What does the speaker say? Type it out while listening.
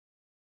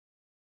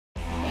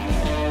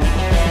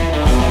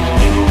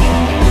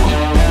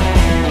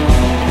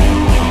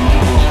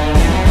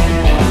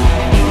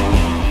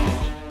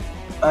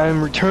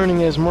I'm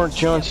returning as Mark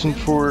Johnson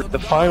for the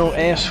final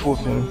ass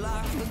whooping.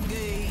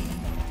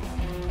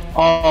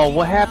 Oh,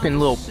 what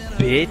happened, little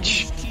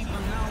bitch?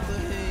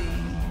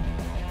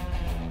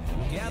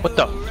 What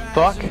the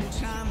fuck?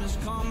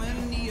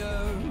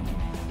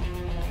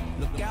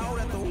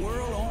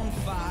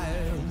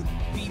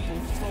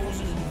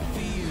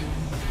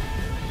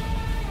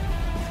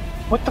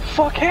 What the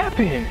fuck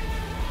happened?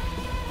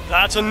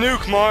 That's a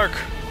nuke, Mark.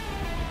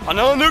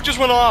 Another nuke just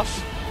went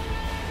off.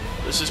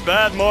 This is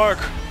bad, Mark.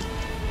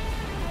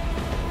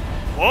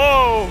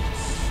 Whoa!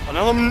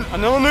 Another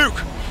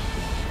nuke.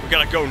 We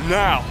gotta go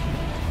now.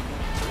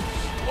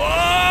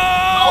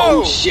 Whoa!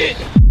 Oh shit!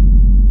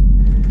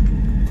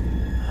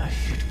 I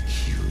should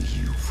kill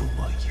you for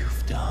what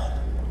you've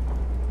done.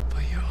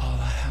 But you're all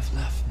I have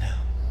left now.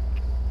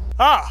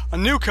 Ah, a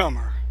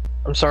newcomer.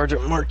 I'm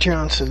Sergeant Mark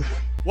Johnson.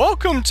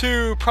 Welcome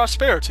to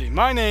Prosperity.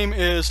 My name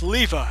is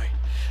Levi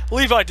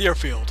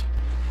Deerfield.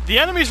 The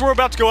enemies we're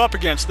about to go up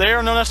against, they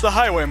are known as the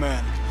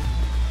Highwaymen.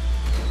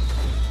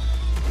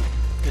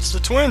 It's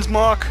the twins,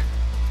 Mark.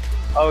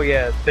 Oh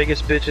yeah,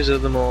 biggest bitches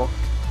of them all.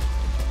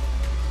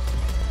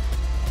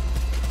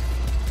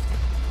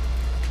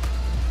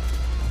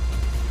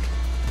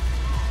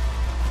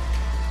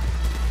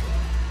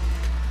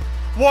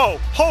 Whoa,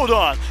 hold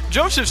on.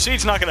 Joseph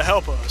Seed's not gonna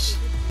help us.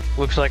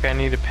 Looks like I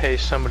need to pay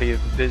somebody a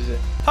visit.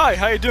 Hi,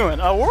 how you doing?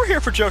 We're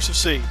here for Joseph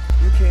Seed.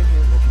 You came here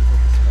looking for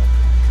his help.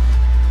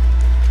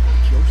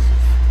 Joseph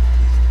is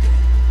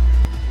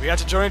dead. We have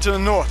to journey to the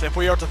north if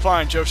we are to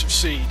find Joseph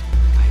Seed.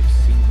 I have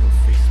seen your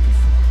face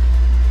before.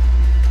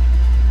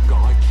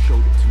 God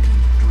showed it to me in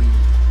a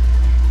dream.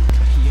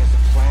 But he has a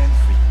plan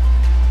for you.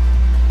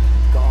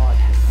 God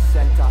has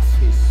sent us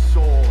his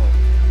sword.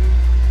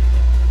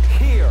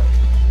 Here.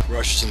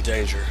 Rush is in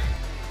danger.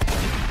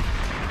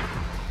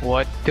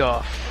 What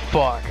the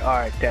fuck?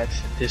 Alright,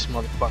 this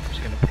motherfucker's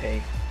gonna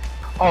pay.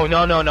 Oh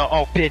no.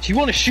 Oh bitch, you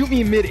wanna shoot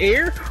me in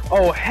mid-air?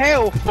 Oh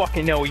hell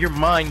fucking no, you're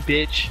mine,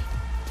 bitch.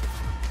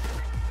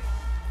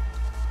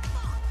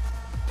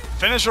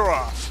 Finish her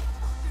off.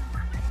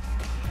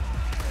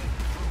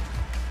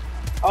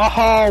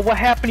 Oh, what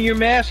happened to your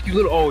mask, you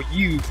little— oh,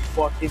 you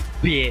fucking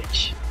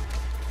bitch.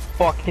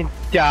 Fucking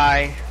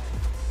die.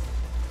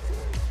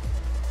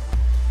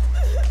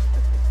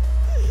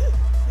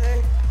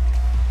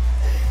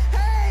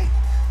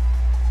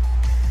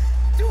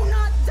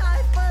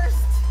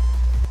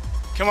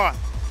 Come on,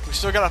 we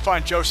still gotta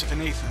find Joseph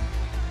and Ethan.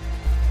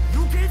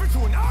 You gave it to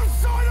an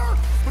outsider,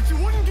 but you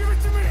wouldn't give it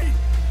to me!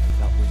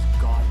 That was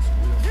God's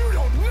will. You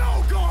don't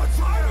know God's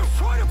will! I was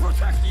trying to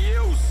protect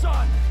you,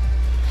 son!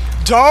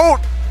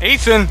 Don't!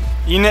 Ethan,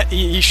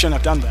 you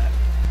shouldn't have done that.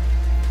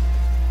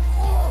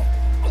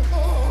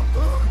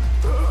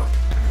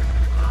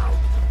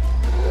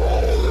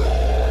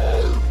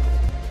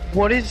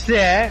 What is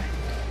that?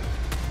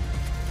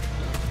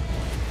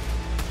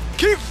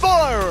 Keep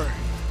firing!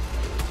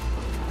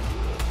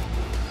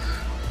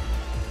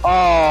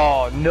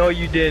 Oh, no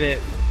you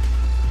didn't.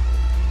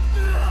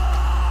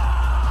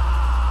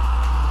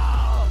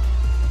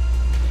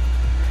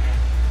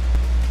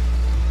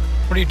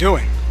 What are you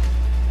doing?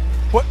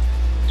 What?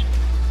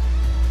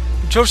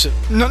 Joseph,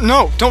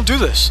 no, don't do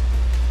this.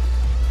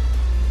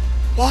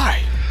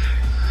 Why?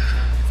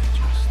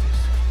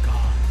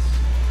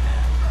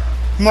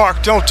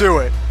 Mark, don't do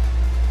it.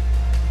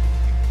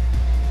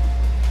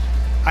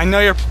 I know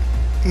you're...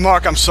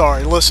 Mark, I'm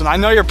sorry. Listen, I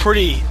know you're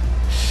pretty...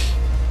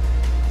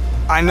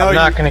 I'm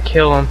not gonna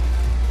kill him.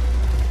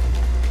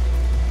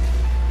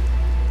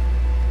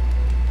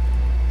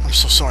 I'm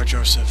so sorry,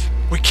 Joseph.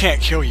 We can't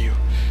kill you.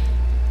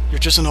 You're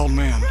just an old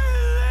man.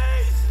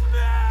 Release me!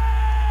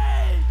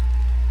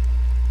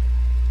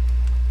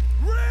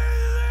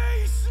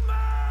 Release me!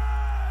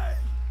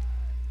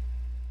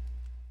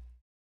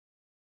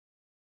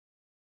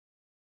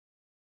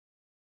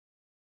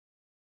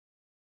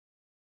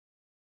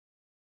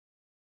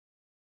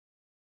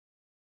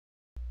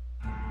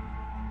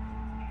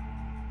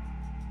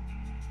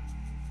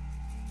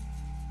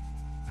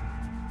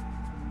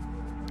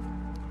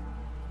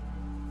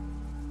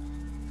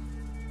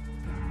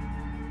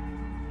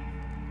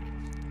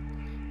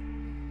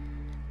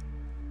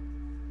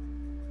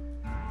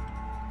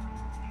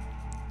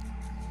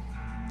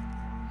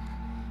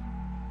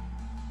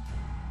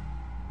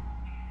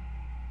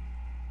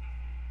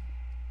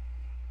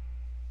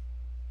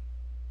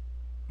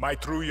 My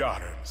true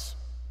Yarans,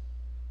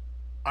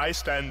 I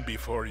stand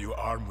before you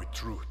armed with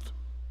truth.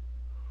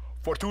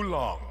 For too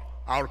long,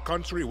 our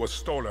country was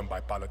stolen by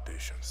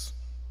politicians.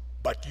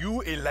 But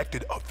you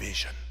elected a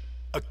vision,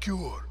 a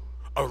cure,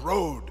 a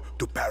road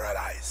to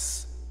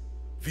paradise.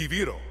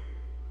 Viviro,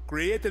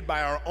 created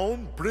by our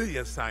own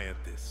brilliant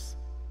scientists.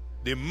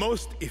 The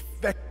most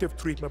effective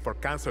treatment for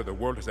cancer the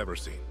world has ever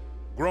seen.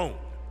 Grown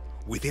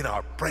within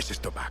our precious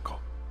tobacco.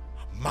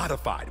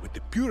 Modified with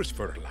the purest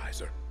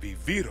fertilizer,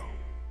 Viviro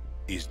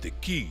is the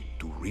key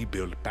to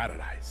rebuild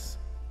paradise.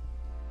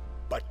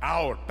 But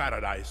our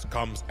paradise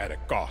comes at a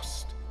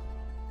cost.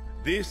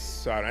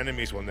 This our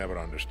enemies will never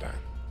understand.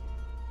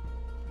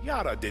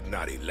 Yara did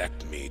not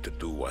elect me to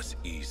do what's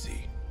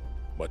easy,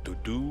 but to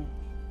do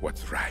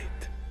what's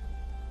right.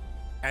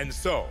 And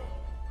so,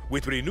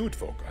 with renewed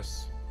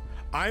focus,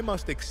 I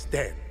must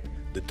extend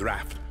the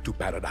draft to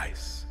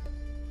paradise.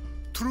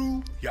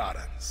 True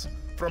Yarans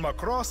from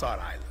across our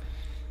island,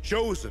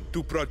 chosen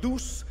to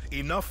produce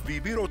enough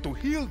Viviro to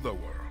heal the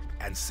world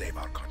and save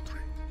our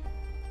country.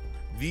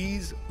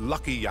 These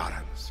lucky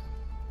Yarans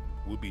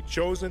will be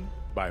chosen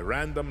by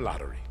random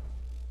lottery.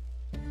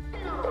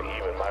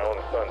 Even my own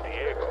son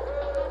Diego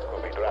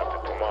will be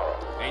drafted tomorrow.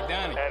 Hey,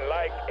 Danny. And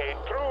like a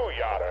true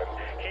Yaran,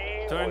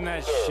 he Turn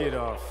that shit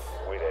off.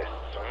 with a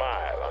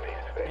smile on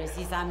his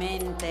face.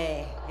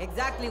 Precisamente.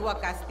 Exactly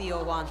what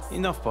Castillo wants.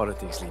 Enough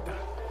politics, Lita.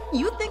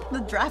 You think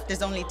the draft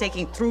is only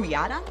taking true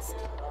Yarans?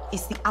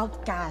 It's the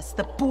outcasts,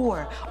 the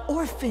poor,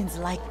 orphans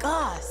like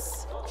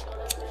us.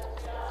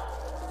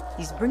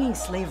 He's bringing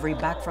slavery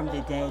back from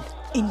the dead.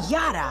 In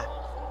Yara!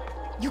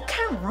 You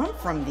can't run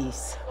from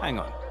this. Hang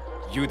on.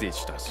 You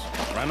ditched us.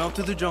 Ran out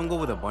to the jungle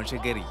with a bunch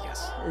of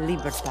guerrillas.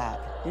 Libertad.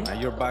 Now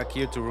you're back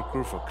here to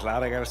recruit for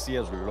Clara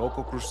Garcia's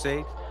local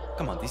crusade?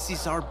 Come on, this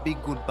is our big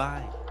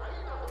goodbye.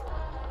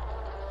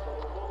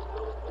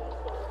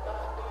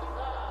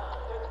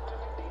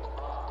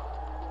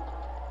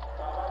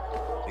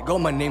 They got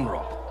my name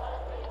wrong.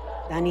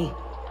 Danny,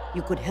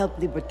 you could help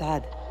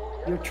Libertad.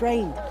 You're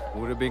trained.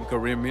 Would have been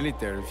career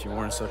military if you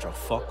weren't such a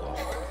fuck-off.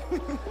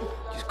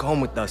 Just come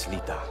with us,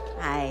 Lita.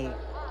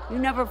 You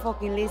never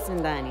fucking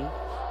listen, Danny.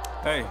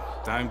 Hey,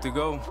 time to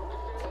go.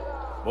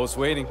 Boat's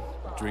waiting.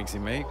 Drinks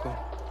in Mexico.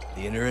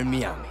 Dinner in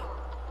Miami.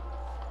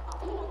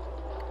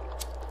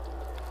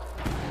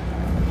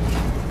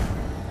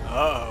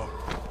 Uh-oh.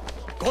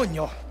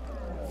 Coño!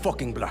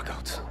 Fucking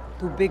blackouts.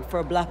 Too big for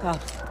a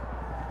blackout.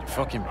 You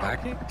fucking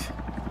packaged?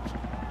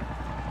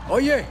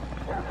 Oye!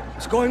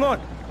 What's going on?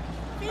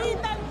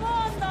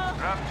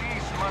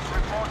 Draftees must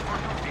report for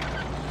duty.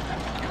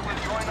 You will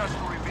join us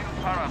to rebuild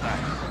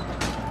paradise.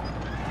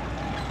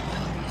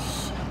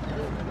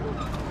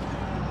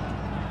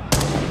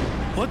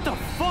 What the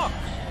fuck?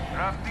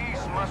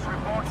 Draftees must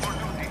report for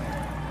duty.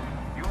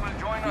 You will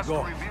join us to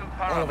rebuild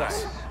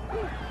paradise.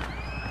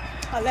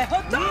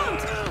 Alejo,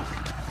 don't!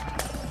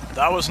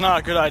 That was not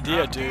a good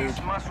idea, dude.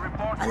 Draftees must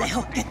report for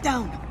Alejo, duty. get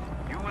down!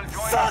 You will join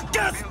us to rebuild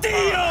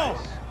Castillo!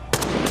 paradise.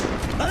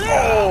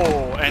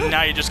 Oh, and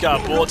now you just got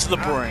a bullet to the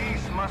brain.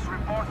 Draftees must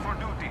report for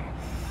duty.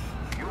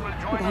 You will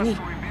join Danny, us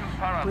to rebuild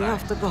paradise. we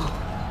have to go.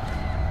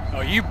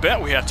 Oh, you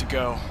bet we have to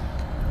go.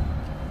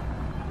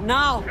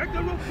 Now!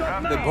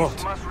 The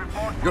boat. Must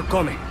report for You're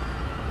coming.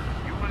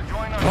 You will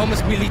join us Promise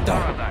to me, rebuild Lita.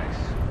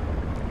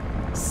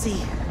 paradise.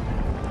 See.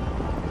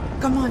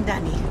 Come on,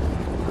 Danny.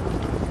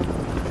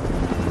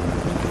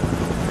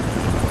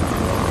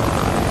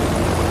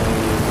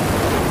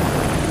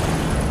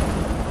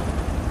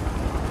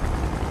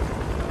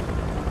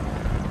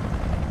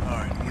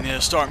 Alright, we need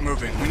to start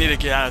moving. We need to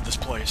get out of this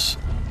place.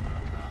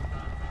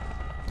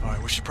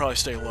 Alright, we should probably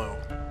stay low.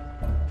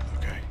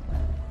 Okay.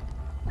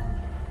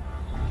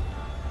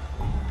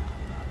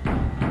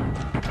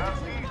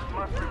 Draftees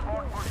must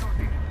report for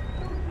duty.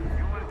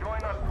 You will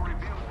join us to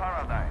rebuild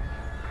paradise.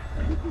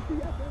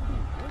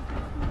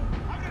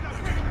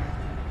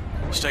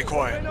 Stay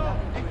quiet.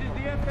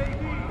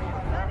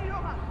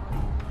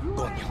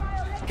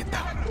 Coño, get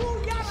down.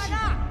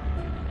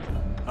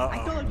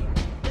 Uh-oh. you,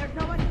 there's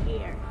no one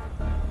here.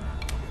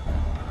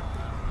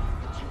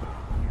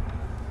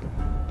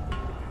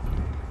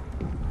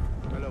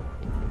 Hello.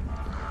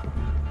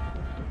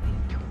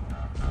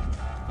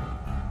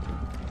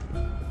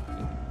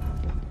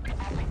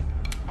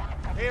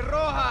 Hey,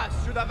 Rojas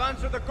should have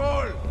answered the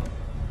call.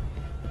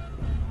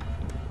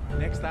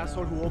 Next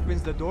asshole who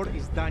opens the door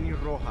is Danny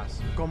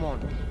Rojas. Come on.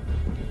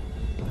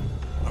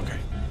 Okay.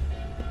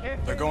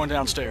 They're going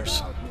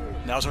downstairs.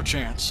 Now's our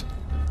chance.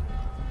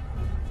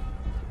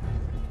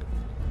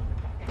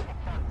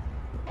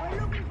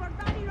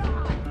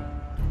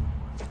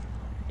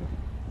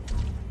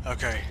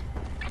 Okay.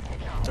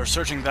 They're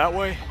searching that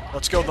way.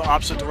 Let's go the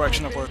opposite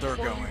direction of where they're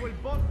We'll going.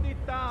 bust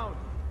it down.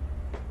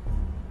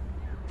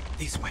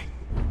 This way.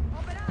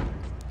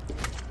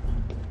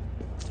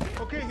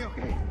 Okay.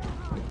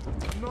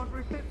 I'm not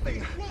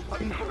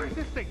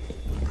resisting.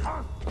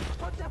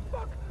 What the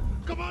fuck?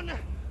 Come on.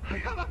 I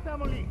have a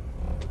family.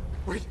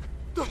 Wait.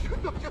 Don't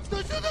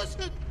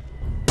shoot.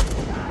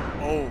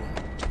 Oh.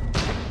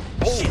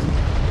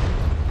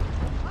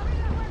 Oh.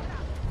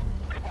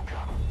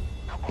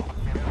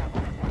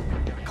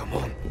 Come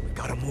on, we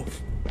gotta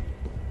move.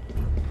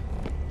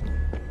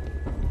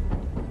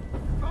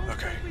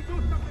 Okay.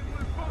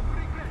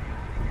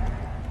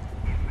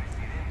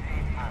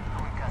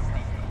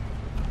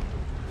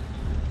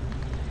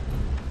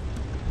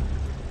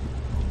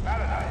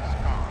 Paradise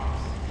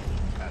comes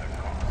at a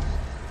cost.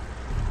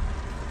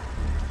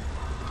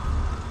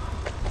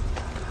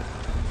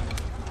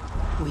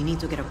 We need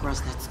to get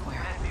across that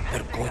square.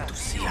 They're going to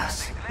see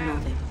us. No,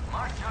 they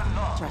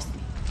trust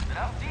me.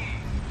 Draftees,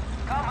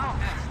 come out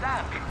and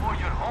stand before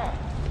your home.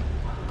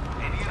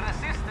 Any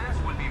resistance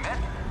will be met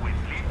with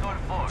lethal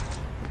force.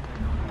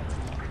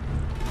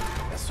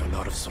 That's a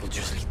lot of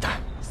soldiers, Lita.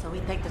 So we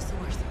take the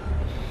sewers.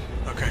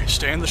 Okay. Okay,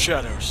 stay in the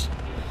shadows.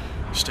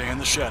 Stay in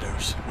the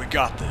shadows. We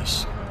got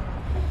this.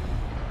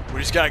 We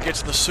just gotta get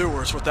to the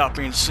sewers without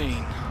being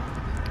seen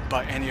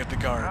by any of the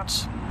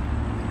guards.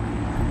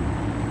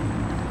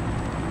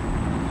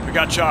 We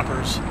got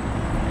choppers.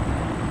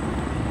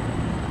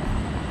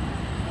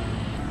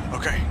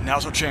 Okay,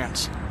 now's our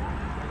chance. A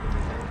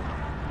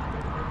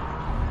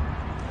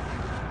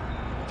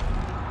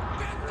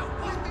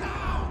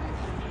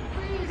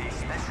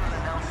special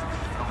announcement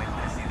from El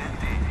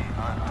Presidente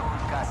Anton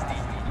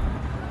Castillo.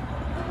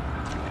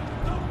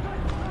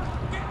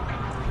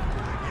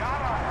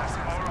 Yara has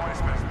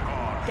always been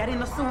gone. Get in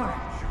the sewer.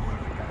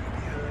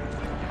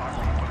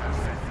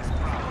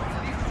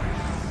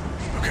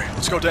 Okay,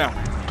 let's go down.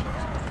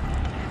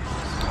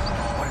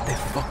 Where the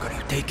fuck are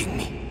you taking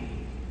me?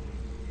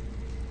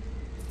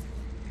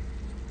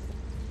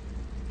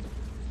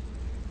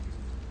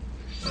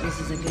 This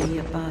is a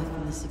guerrilla path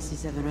from the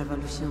 67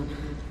 Revolution.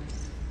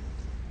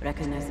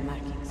 Recognize the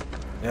markings?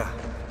 Yeah,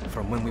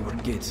 from when we were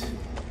kids.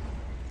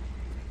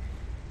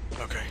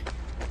 Okay.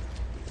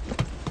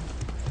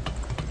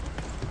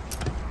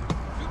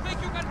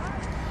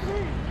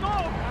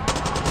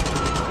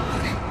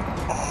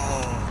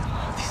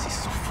 Oh, this is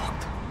so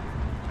fucked.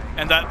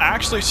 And that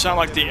actually sounded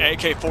like the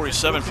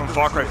AK-47 from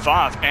Far Cry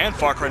 5 and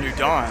Far Cry New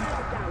Dawn.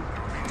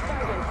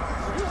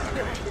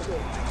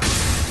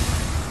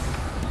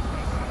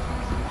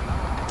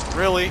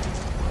 Really?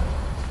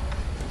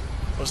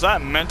 Was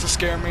that meant to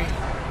scare me?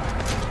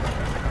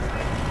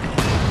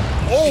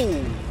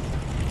 Oh!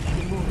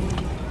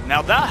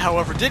 Now that,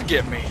 however, did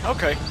get me.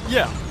 Okay,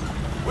 yeah.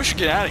 We should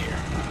get out of here.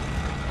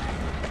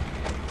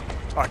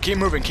 Alright, keep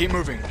moving, keep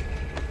moving.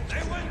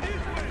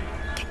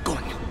 Keep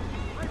going.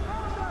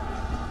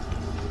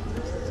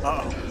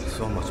 Uh-oh.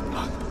 So much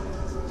blood.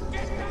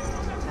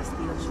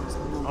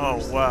 Oh,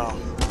 wow.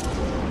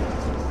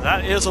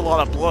 That is a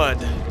lot of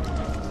blood.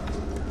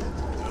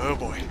 Oh,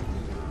 boy.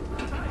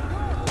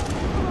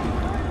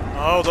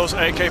 Oh, those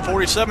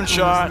AK-47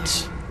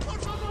 shots.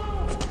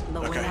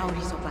 Okay.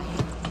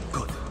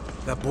 Good.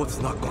 That boat's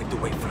not going to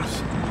wait for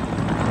us.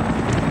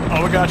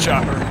 Oh, we got a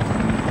chopper.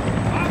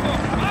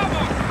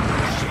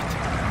 Shit.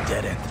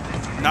 Dead end.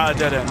 Not a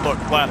dead end. Look,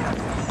 ladder.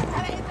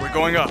 We're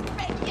going up.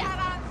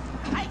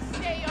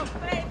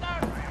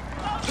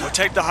 So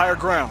take the higher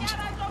ground.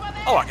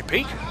 Oh, I can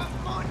peek.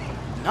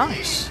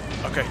 Nice.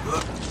 Okay.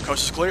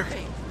 Coast is clear.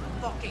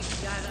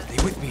 Stay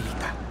with me,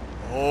 Lita.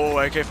 Oh,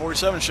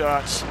 AK-47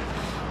 shots.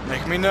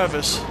 Making me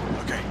nervous.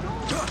 Okay.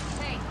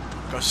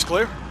 Coast is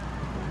clear?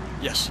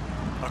 Yes.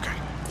 Okay.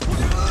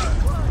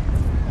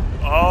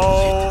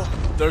 Oh,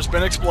 there's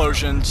been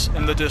explosions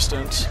in the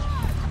distance.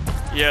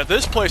 Yeah,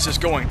 this place is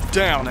going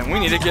down, and we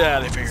need to get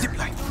out of here.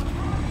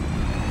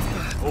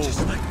 Oh.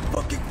 Just like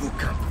fucking boot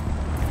camp.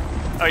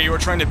 Oh, you were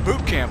trained at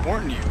boot camp,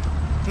 weren't you?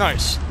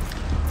 Nice.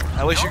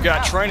 At least you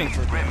got training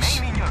for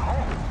this.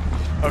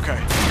 Okay.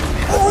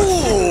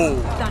 Oh!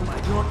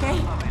 You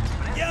okay?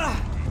 Yeah.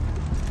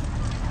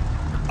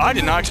 I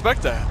did not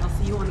expect that. I'll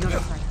see you on the other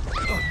side.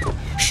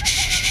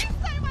 Shh.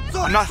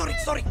 Sorry,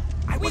 sorry.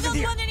 I wasn't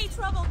here. any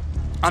trouble.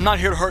 I'm not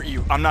here to hurt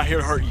you. I'm not here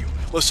to hurt you.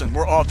 Listen,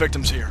 we're all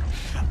victims here.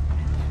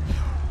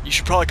 You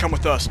should probably come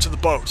with us to the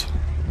boat.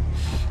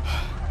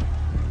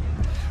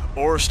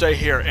 Or stay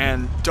here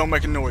and don't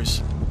make a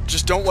noise.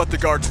 Just don't let the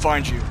guards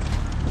find you.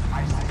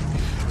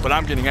 But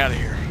I'm getting out of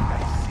here.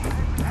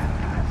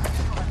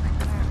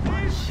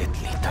 Shit,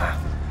 Lita.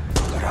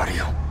 Where are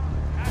you?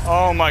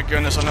 Oh my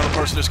goodness, another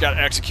person just got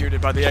executed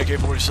by the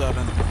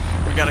AK-47.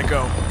 We gotta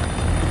go.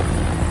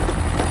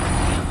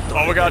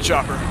 Oh, we got a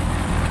chopper.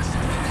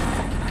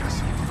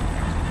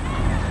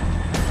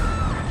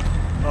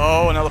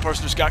 Oh, another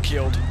person just got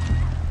killed.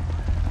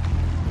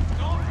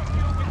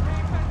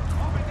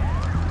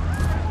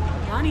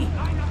 Johnny.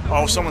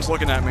 Oh, someone's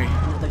looking at me.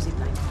 Another zip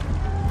line.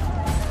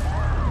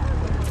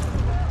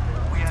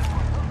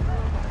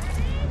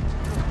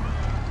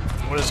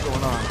 What is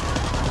going on?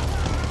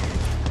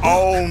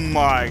 Oh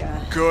my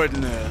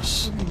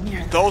goodness.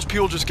 Those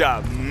people just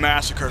got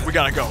massacred. We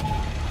gotta go.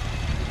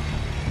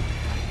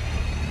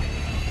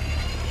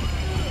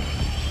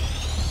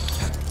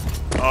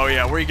 Oh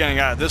yeah, we're getting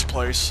out of this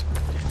place.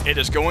 It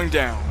is going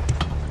down.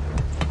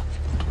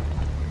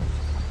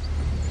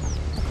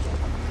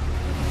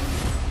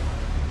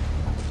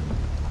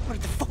 Where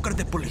the fuck are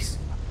the police?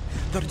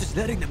 They're just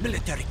letting the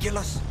military kill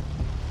us.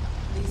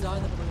 These are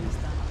the police,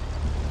 Dan.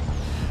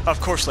 Of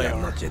course they La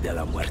are. noche de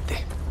la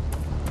muerte.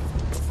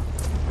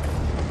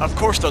 Of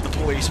course they're the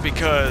police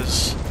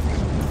because...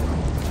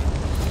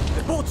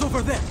 The boat's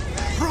over there.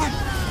 Run!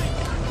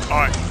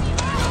 Alright.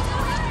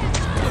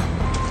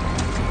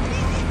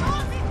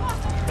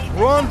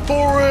 Run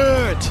for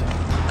it!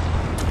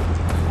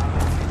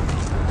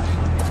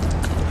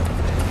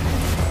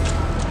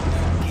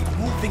 Keep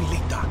moving,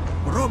 Lita.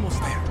 We're almost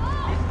there.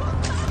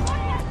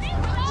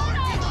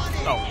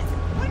 Oh.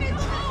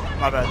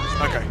 My bad.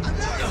 Okay.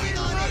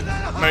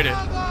 Made it.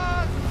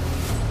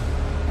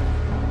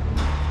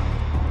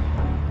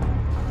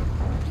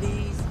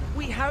 Please,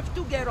 we have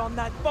to get on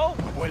that boat.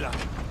 Abuela,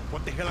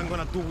 what the hell I'm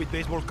gonna do with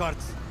baseball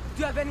cards?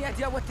 Do you have any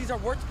idea what these are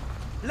worth?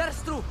 Let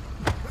us through.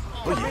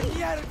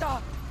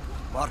 Mierda!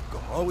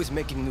 Marco, always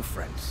making new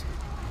friends.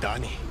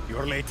 Danny,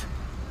 you're late.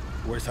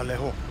 Where's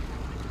Alejo?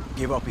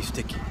 Give up his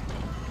ticket.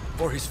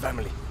 For his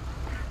family.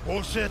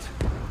 Bullshit.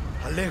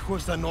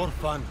 Alejo's an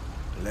orphan.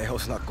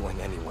 Alejo's not going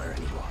anywhere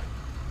anymore.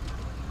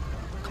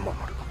 Come on,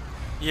 Marco.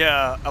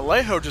 Yeah,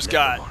 Alejo just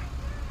got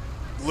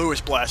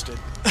Lewis blasted.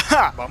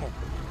 Ha!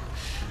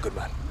 Good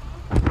man.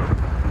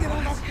 Get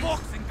on the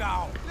box and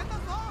go!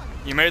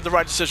 You made the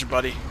right decision,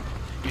 buddy.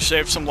 You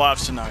saved some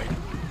lives tonight.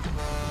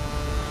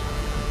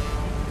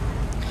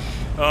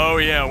 Oh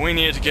yeah, we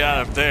needed to get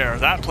out of there.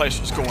 That place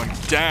was going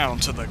down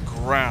to the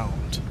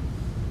ground.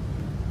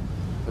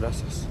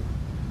 Gracias.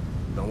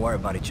 Don't worry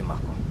about it,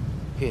 Chamaco.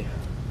 Here.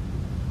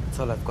 That's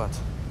all I've got.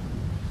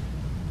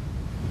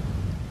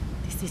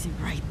 This isn't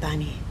right,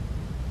 Danny.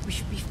 We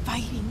should be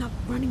fighting, not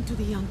running to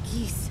the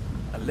Yankees.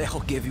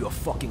 Alejo gave you a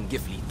fucking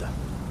gift, Lita.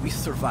 We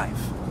survive.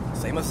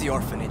 Same as the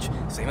orphanage,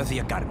 same as the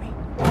academy.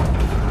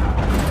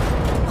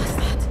 What's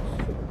that?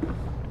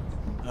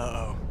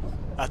 Uh-oh.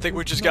 I think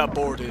we just got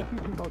boarded.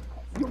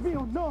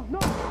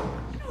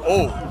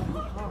 Oh!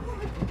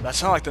 That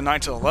sounded like the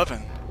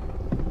 9/11.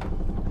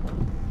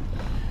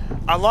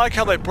 I like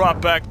how they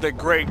brought back the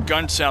great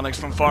gun soundings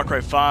from Far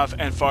Cry 5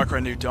 and Far Cry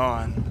New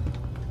Dawn.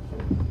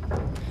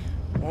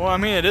 Well, I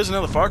mean, it is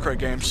another Far Cry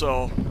game,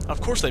 so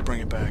of course they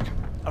bring it back.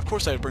 Of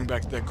course they bring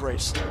back the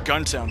great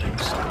gun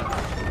soundings.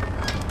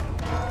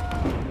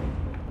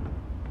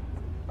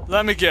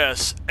 Let me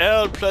guess.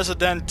 El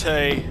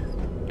Presidente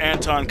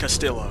Anton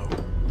Castillo.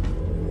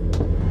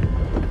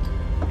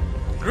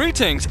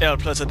 Greetings, El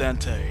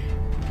Presidente.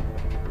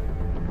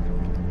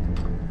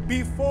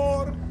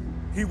 Before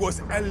he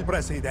was El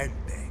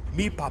Presidente,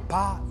 mi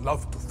papa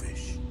loved to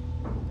fish.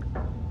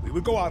 We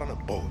would go out on a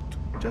boat,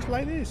 just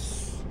like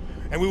this,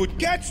 and we would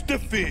catch the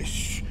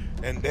fish,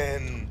 and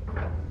then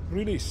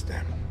release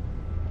them.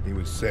 He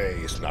would say,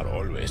 it's not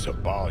always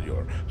about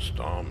your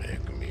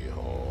stomach,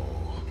 mijo.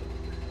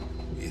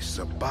 It's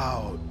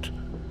about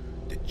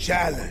the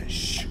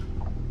challenge.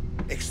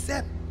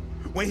 Except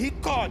when he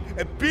caught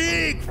a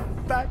big,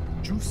 fat,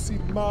 juicy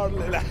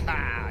marlin,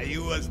 he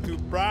was too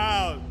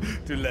proud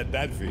to let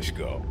that fish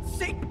go.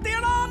 Sic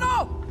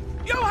tirano!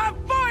 You have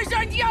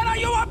poisoned Yara!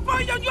 You have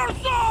poisoned your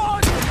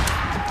sword!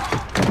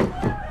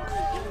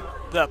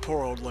 That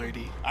poor old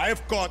lady. I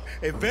have caught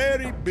a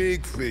very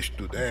big fish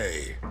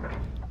today.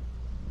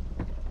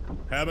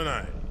 Haven't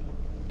I,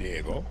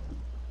 Diego?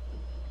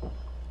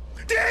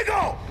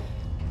 Diego!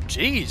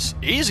 Jeez,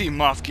 easy,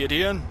 Moff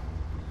Gideon.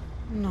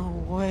 No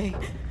way.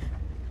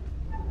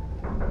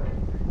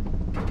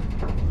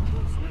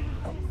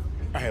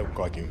 I have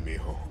caught you,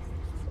 mijo.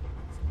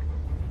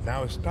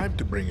 Now it's time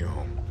to bring you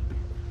home.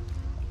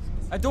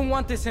 I don't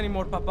want this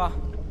anymore, Papa.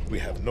 We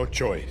have no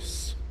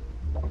choice.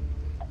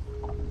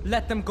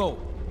 Let them go.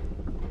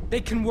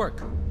 They can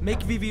work. Make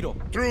Viviro.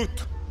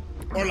 Truth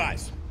or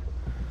lies?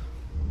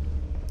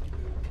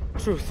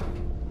 Truth.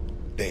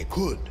 They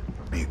could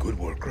be good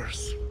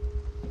workers.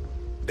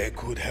 They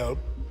could help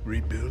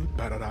rebuild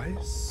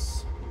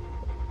paradise.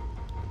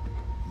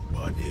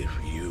 But if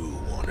you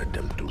wanted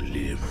them to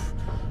live,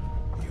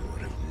 you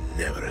would have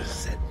never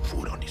set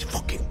foot on this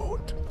fucking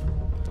boat.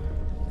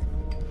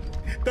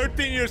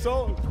 13 years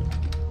old.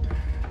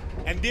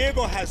 And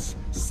Diego has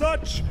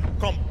such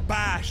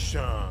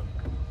compassion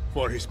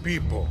for his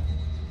people.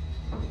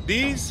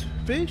 These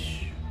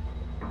fish,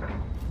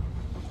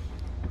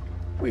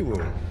 we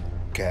will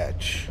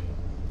catch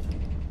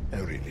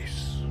and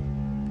release.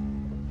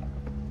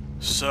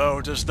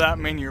 So, does that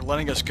mean you're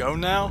letting us go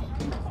now?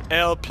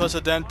 El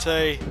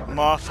Presidente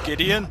Moff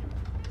Gideon?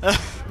 What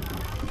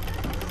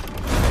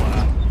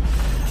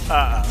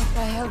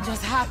the hell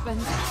just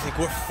happened? I think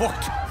we're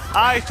fucked.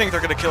 I think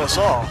they're gonna kill us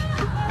all.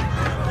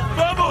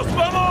 Vamos,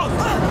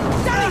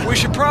 vamos! We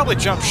should probably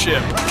jump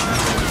ship.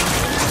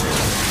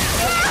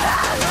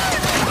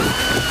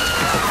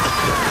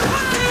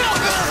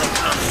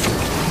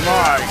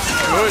 My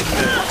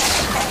goodness.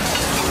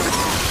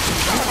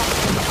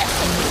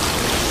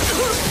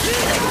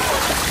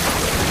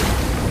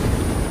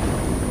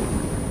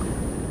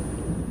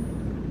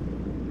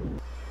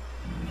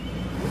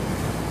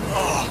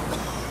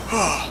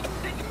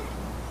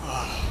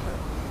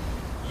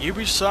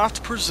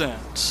 Ubisoft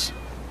presents.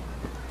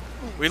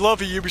 We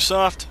love you,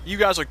 Ubisoft. You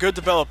guys are good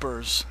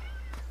developers.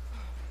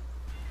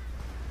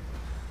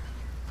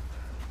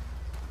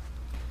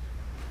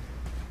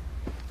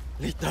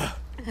 Lita.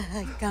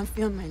 I can't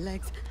feel my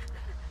legs.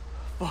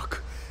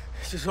 Fuck.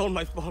 This is all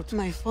my fault.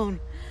 My phone.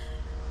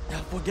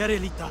 Forget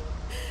it, Lita.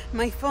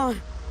 My phone.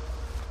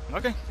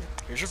 Okay,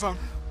 here's your phone.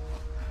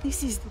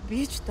 This is the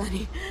beach,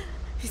 Danny.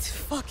 It's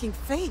fucking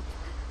fake.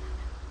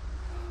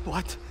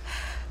 What?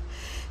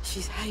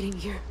 She's hiding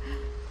here.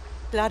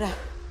 Clara.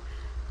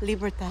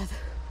 Libertad.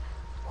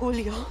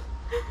 Julio.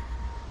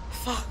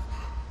 Fuck.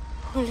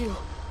 Julio.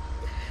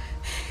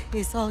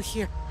 It's all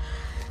here.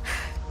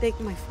 Take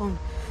my phone.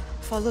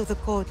 Follow the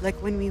code like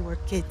when we were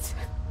kids.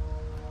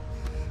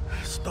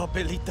 Stop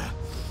it, Lita.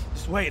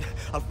 Just wait.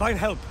 I'll find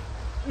help.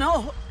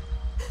 No!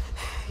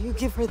 You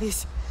give her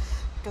this.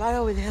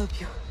 Clara will help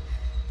you.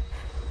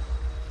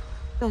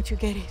 Don't you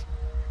get it?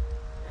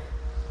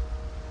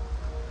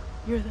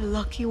 You're the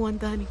lucky one,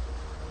 Danny.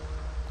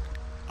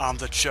 I'm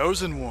the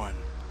chosen one.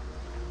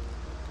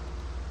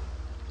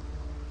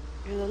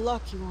 You're the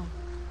lucky one.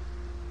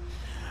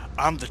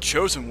 I'm the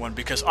chosen one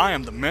because I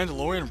am the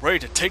Mandalorian ready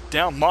to take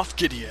down Moff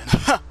Gideon.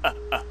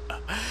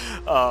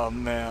 Oh,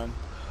 man.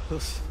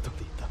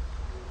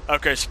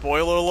 Okay,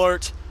 spoiler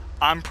alert.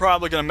 I'm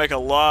probably going to make a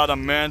lot of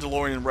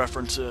Mandalorian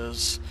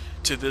references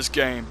to this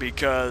game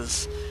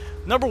because,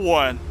 number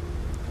one,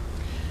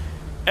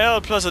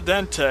 El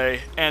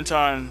Presidente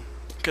Anton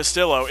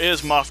Castillo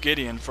is Moff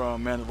Gideon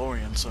from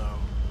Mandalorian, so...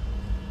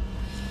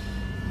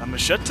 A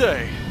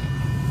machete.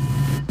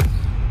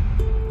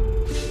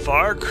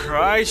 Far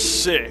Cry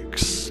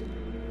 6.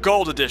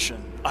 Gold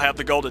Edition. I have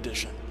the Gold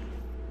Edition.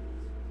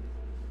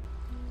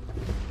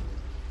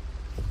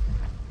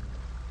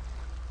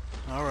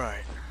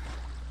 Alright.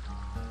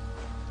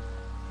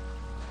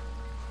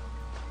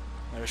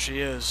 There she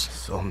is.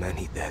 So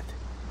many dead.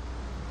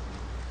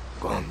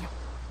 Gone.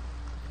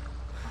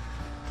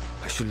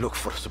 I should look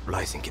for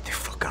supplies and get the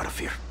fuck out of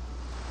here.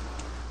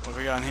 What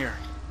we got in here?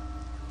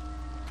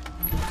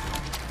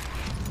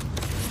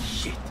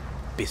 Shit.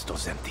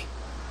 Pistol's empty.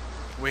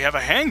 We have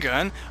a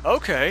handgun?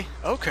 Okay,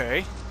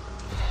 okay.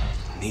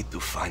 Need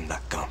to find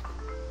that gun.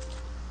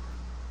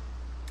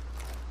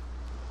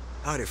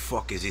 How the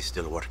fuck is he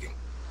still working?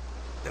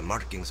 The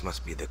markings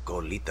must be the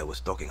gold Lita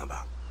was talking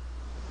about.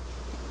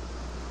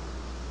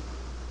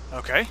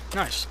 Okay,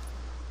 nice.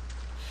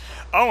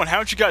 Oh, and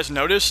haven't you guys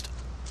noticed?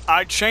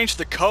 I changed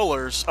the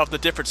colors of the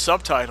different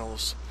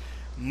subtitles.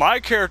 My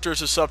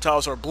characters'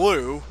 subtitles are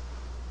blue,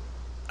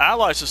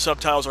 allies'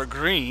 subtitles are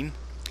green,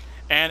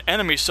 and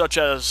enemies such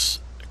as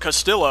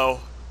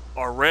Castillo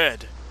are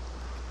red.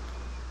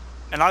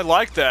 And I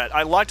like that.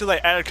 I like that they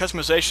added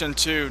customization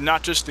to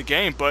not just the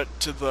game, but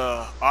to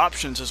the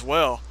options as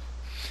well.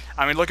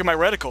 I mean, look at my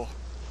reticle.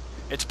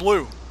 It's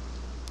blue.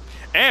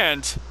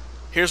 And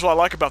here's what I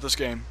like about this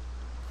game.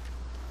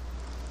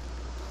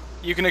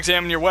 You can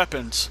examine your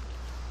weapons.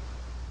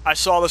 I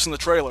saw this in the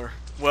trailer.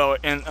 Well,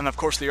 and of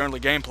course the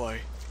early gameplay.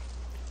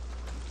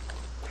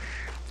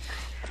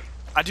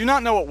 I do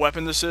not know what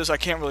weapon this is. I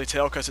can't really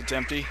tell because it's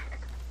empty.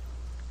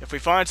 If we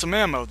find some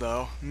ammo,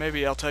 though,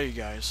 maybe I'll tell you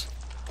guys.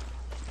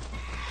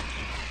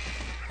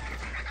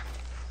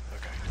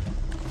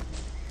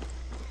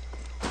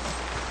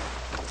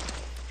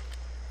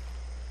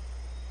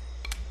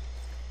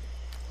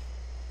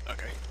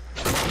 Okay.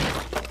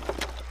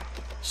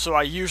 So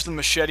I use the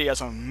machete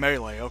as a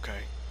melee,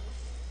 okay.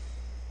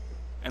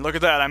 And look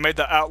at that, I made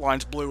the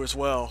outlines blue as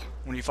well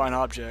when you find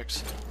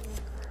objects.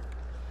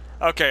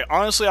 Okay,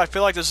 honestly, I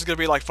feel like this is going to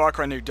be like Far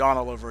Cry New Dawn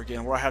all over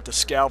again, where I have to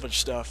salvage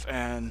stuff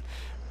and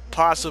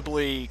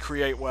possibly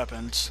create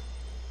weapons.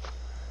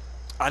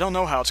 I don't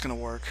know how it's going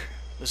to work.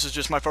 This is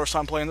just my first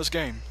time playing this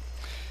game.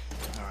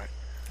 Alright.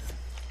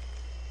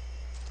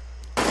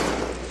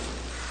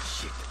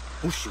 Shit,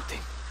 who's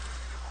shooting?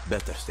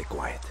 Better stay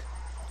quiet.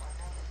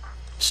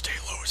 Stay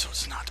low so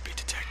as not to be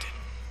detected.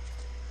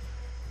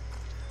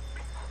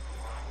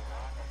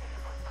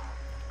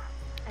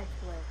 I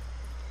swear,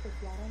 the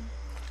Yaran,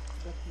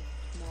 that you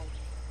smell,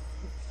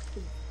 it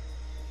stinks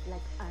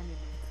like animals.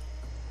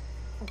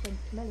 I can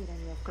smell it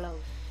on your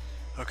clothes.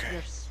 Okay.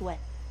 Your sweat.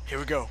 Here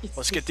we go.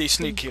 Let's get these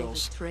sneak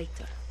kills.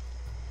 Traitor.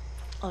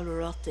 All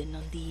rotten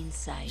on the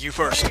inside. You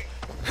first.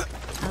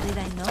 How did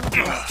I know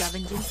you were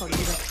scavenging for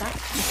little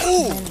stuff?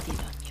 Ooh! Smelled it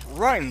on you.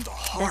 Right in the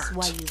heart. That's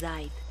why you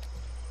died.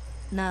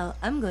 Now,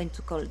 I'm going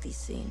to call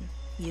this in.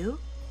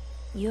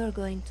 You're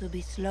going to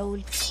be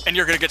slowly... And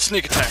you're gonna get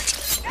sneak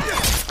attacked.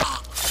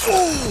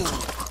 Ooh!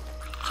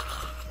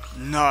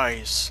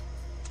 Nice.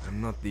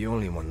 I'm not the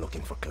only one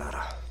looking for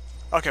Clara.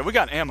 Okay, we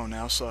got ammo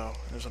now, so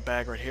there's a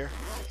bag right here.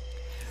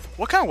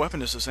 What kind of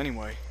weapon is this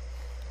anyway?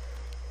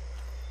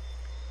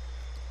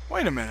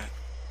 Wait a minute.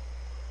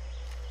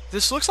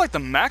 This looks like the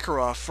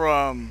Makarov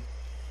from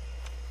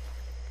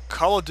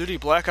Call of Duty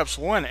Black Ops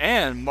 1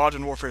 and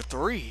Modern Warfare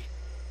 3.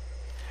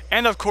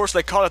 And of course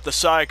they called it the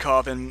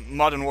Psykov in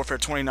Modern Warfare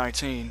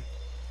 2019.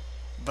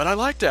 But I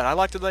like that. I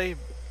like that they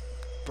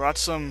brought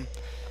some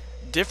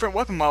different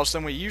weapon models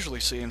than we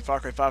usually see in Far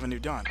Cry 5 and New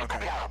Dawn.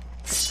 Okay.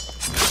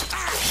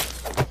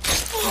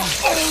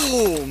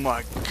 Oh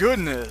my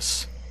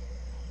goodness.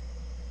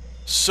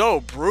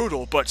 So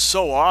brutal, but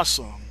so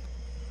awesome.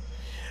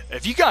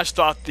 If you guys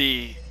thought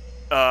the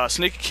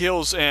sneak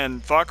kills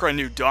in Far Cry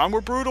New Dawn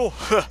were brutal,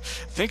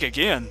 think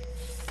again.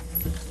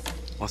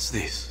 What's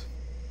this?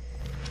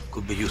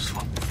 Could be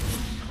useful.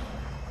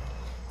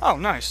 Oh,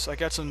 nice. I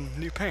got some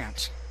new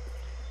pants.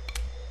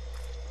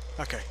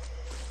 Okay.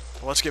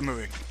 Well, let's get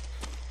moving.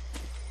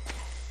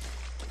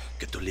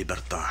 Get to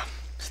Libertad.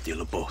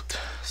 Steal a boat.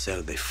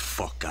 Sell the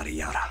fuck out of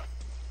Yara.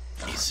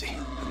 Easy.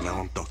 And now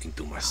I'm talking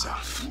to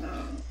myself.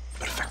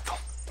 Perfecto.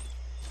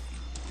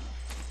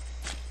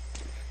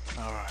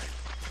 Alright.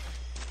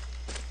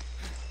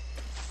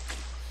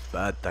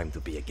 Bad time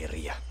to be a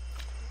guerrilla.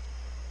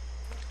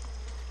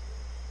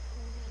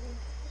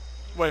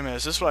 Wait a minute,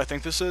 is this what I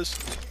think this is?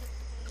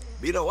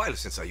 Been a while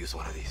since I used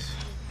one of these.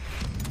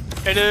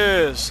 It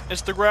is!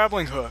 It's the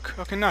grappling hook.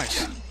 Okay,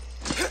 nice.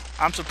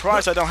 I'm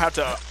surprised I don't have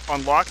to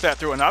unlock that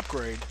through an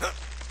upgrade.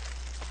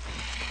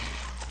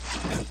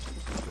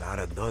 Not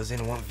a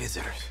dozen want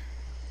visitors.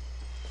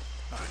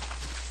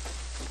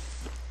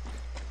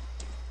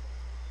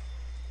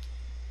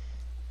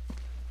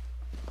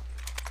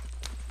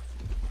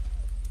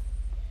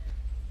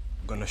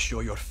 Gonna show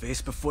your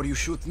face before you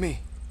shoot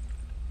me?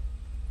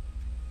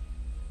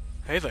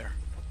 Hey there.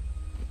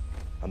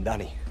 I'm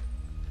Danny,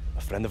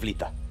 a friend of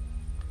Lita.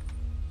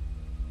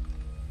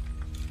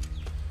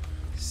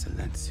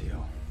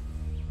 Silencio.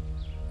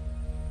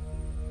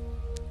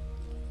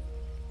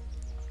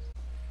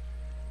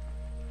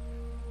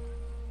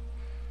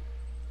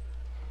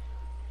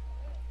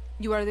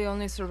 You are the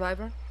only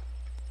survivor?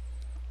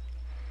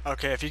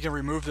 Okay, if you can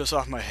remove this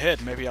off my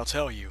head, maybe I'll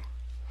tell you.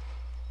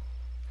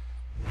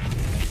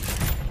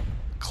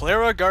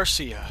 Clara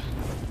Garcia.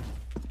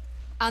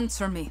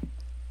 Answer me.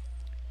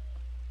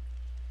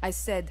 I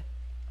said,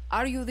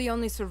 are you the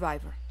only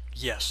survivor?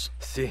 Yes.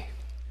 Si.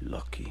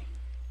 Lucky.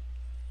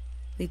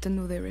 Lita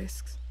knew the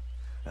risks.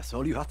 That's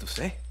all you have to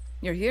say?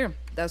 You're here.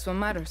 That's what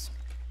matters.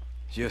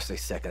 Just a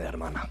second,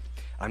 hermana.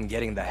 I'm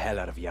getting the hell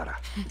out of Yara.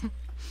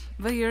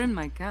 But you're in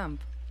my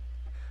camp.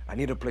 I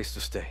need a place to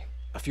stay.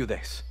 A few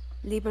days.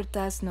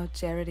 Libertas no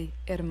charity,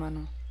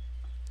 hermano.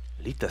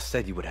 Lita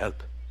said you would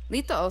help.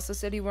 Lita also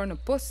said you weren't a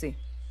pussy.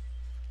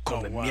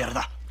 Come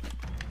mierda.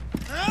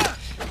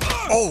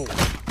 Oh!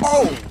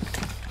 Oh!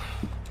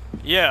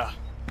 Yeah.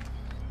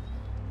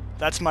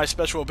 That's my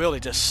special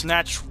ability, to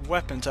snatch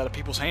weapons out of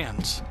people's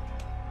hands.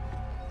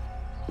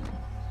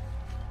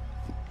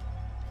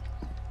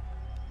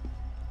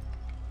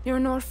 You're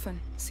an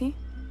orphan, see?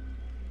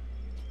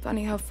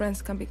 Funny how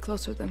friends can be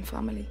closer than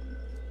family.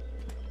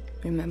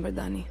 Remember,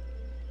 Danny,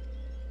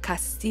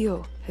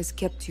 Castillo has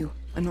kept you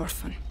an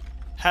orphan.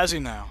 Has he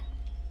now?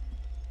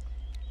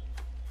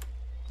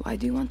 Why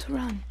do you want to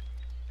run?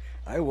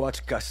 I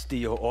watched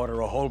Castillo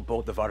order a whole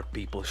boat of our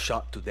people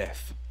shot to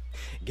death.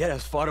 Get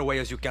as far away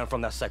as you can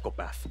from that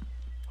psychopath.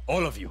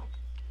 All of you.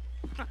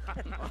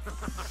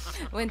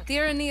 When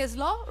tyranny is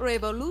law,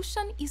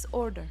 revolution is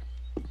order.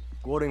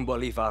 Quoting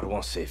Bolivar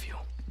won't save you.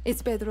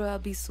 It's Pedro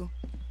Albizu.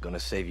 Gonna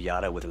save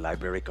Yara with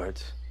library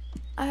cards?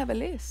 I have a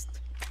list.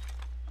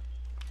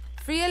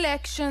 Free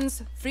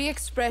elections, free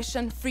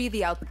expression, free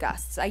the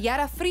outcasts. A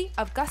Yara free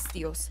of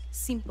Castillos.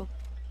 Simple.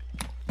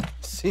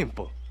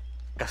 Simple.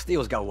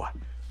 Castillo's got what?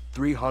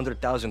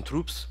 300,000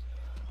 troops?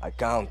 I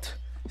count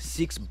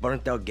 6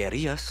 burnt-out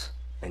guerrillas,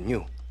 and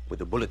you,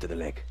 with a bullet to the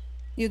leg.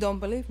 You don't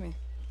believe me?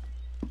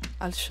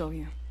 I'll show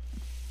you.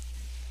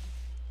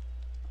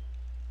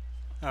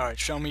 Alright,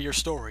 show me your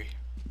story.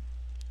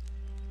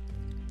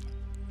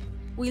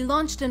 We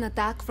launched an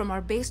attack from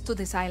our base to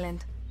this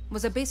island. It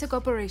was a basic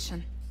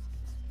operation.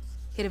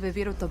 Hit a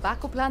Viviro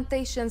tobacco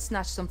plantation,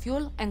 snatch some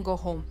fuel, and go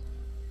home.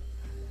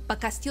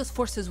 But Castillo's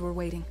forces were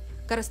waiting.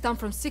 Got us down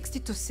from 60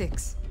 to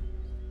 6.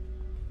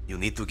 You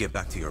need to get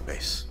back to your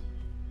base.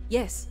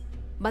 Yes,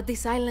 but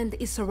this island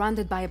is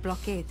surrounded by a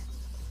blockade.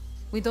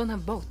 We don't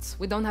have boats,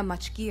 we don't have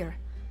much gear.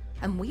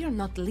 And we are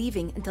not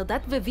leaving until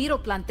that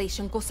Viviro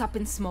plantation goes up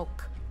in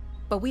smoke.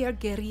 But we are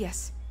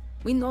guerrillas.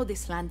 We know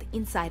this land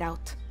inside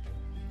out.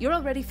 You're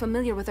already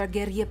familiar with our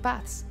guerrilla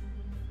paths.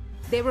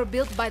 They were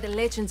built by the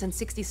legends in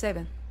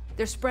 67.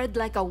 They're spread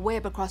like a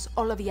web across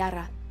all of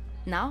Yara.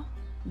 Now,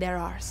 they're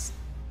ours.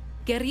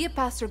 Guerrilla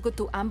paths are good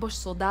to ambush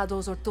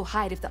soldados or to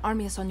hide if the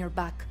army is on your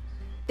back.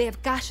 They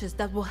have caches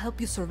that will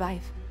help you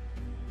survive.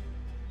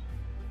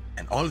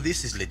 And all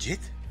this is legit?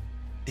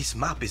 This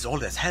map is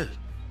old as hell.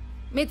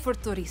 Made for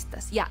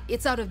turistas. Yeah,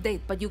 it's out of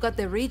date, but you got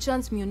the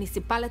regions,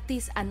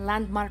 municipalities, and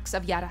landmarks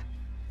of Yara.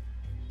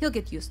 You'll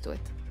get used to it.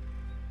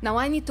 Now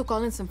I need to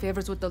call in some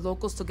favors with the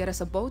locals to get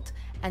us a boat,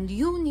 and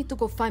you need to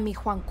go find me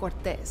Juan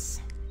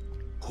Cortez.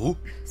 Who?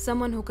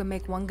 Someone who can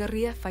make one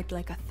guerrilla fight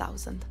like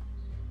 1,000.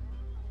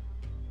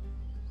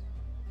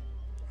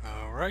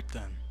 Alright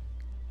then.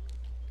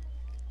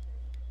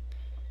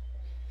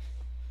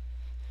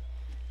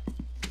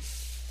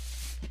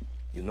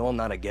 You know I'm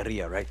not a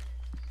guerrilla, right?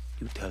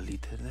 You tell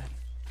Lita that?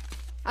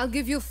 I'll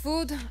give you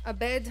food, a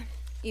bed,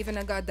 even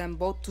a goddamn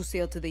boat to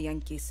sail to the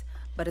Yankees.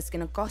 But it's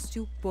gonna cost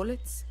you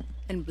bullets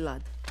and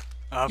blood.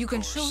 You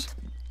can shoot,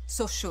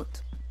 so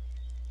shoot.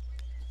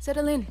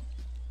 Settle in,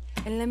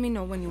 and let me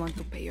know when you want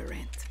to pay your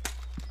rent.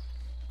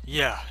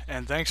 Yeah,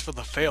 and thanks for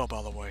the fail,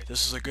 by the way.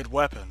 This is a good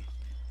weapon.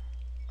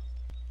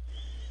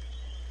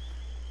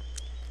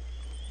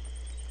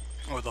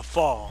 Or the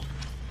fall.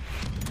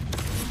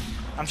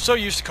 I'm so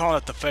used to calling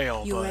it the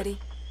fail, You but... ready?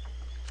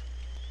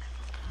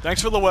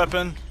 Thanks for the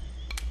weapon.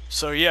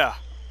 So yeah,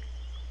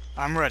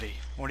 I'm ready.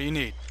 What do you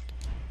need?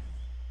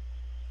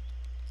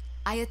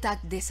 I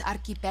attacked this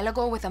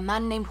archipelago with a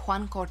man named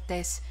Juan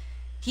Cortez.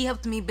 He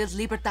helped me build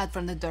Libertad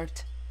from the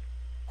dirt.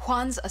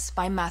 Juan's a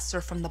spy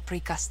master from the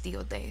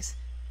pre-Castillo days.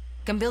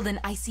 Can build an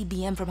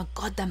ICBM from a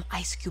goddamn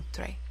ice cube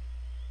tray.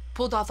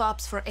 Pulled off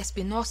ops for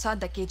Espinosa,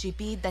 the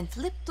KGB, then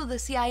flipped to the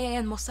CIA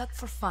and Mossad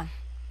for fun.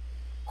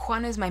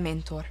 Juan is my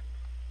mentor.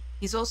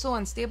 He's also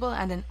unstable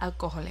and an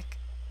alcoholic.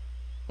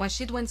 When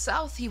shit went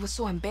south, he was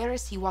so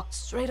embarrassed he walked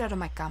straight out of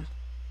my camp.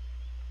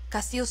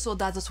 Castillo's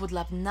soldados would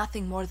love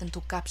nothing more than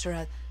to capture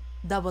a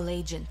double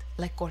agent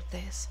like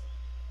Cortez.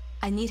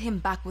 I need him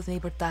back with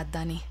Libertad,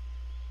 Danny.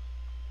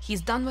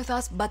 He's done with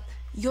us, but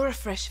you're a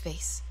fresh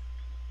face.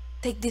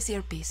 Take this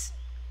earpiece.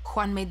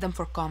 Juan made them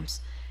for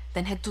comms,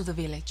 then head to the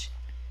village.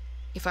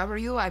 If I were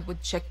you, I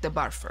would check the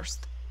bar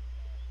first.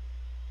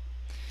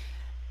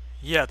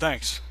 Yeah,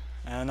 thanks.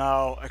 And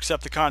I'll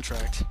accept the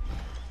contract.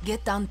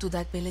 Get down to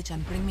that village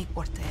and bring me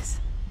Cortez.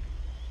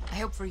 I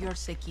hope for your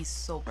sake he's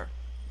sober.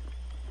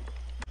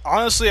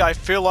 Honestly, I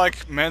feel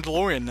like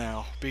Mandalorian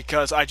now,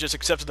 because I just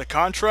accepted the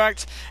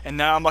contract, and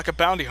now I'm like a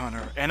bounty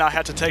hunter, and I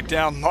had to take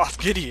down Moff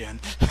Gideon.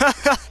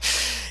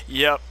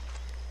 Yep.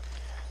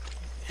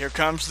 Here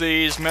comes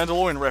these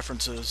Mandalorian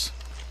references.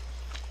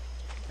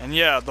 And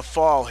yeah, the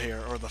fall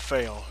here, or the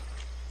fail.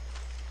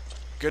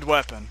 Good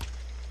weapon.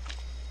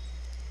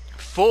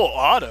 Full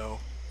auto?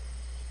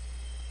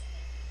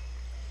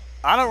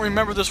 I don't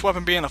remember this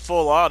weapon being a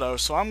full auto,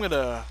 so I'm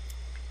gonna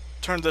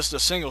turn this to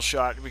single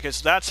shot, because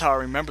that's how I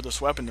remember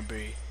this weapon to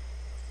be.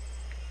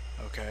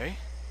 Okay.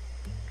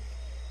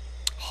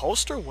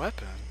 Holster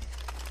weapon.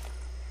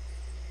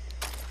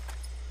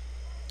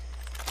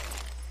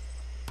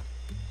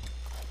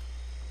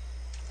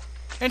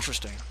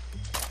 Interesting.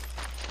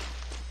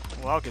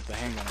 Well, I'll get the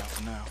handgun out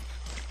for now.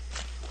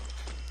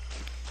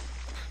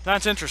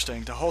 That's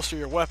interesting, to holster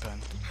your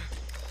weapon.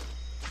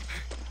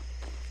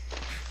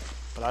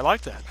 But I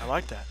like that. I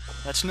like that.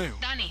 That's new.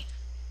 Danny,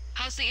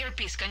 how's the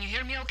earpiece? Can you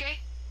hear me okay?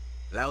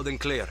 Loud and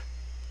clear.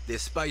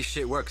 This spy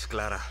shit works,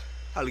 Clara.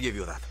 I'll give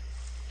you that.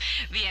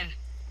 Bien.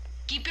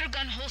 Keep your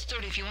gun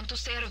holstered if you want to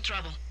stay out of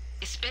trouble,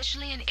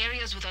 especially in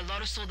areas with a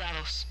lot of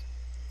soldados.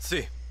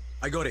 Si,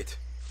 I got it.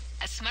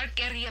 A smart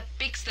guerrilla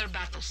picks their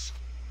battles.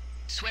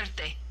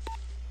 Suerte.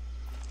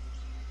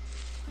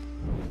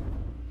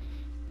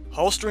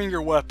 Holstering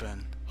your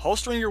weapon.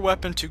 Holstering your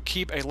weapon to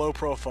keep a low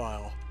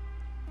profile.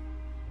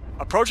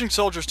 Approaching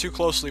soldiers too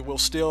closely will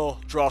still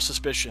draw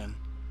suspicion.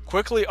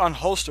 Quickly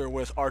unholster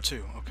with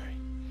R2. Okay.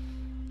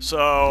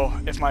 So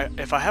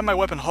if I have my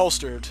weapon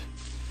holstered,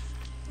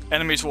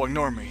 enemies will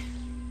ignore me.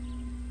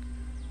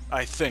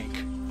 I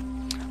think.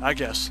 I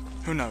guess.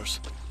 Who knows?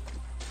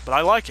 But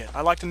I like it. I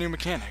like the new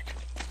mechanic.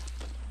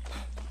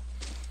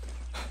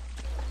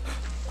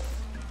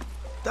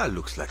 That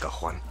looks like a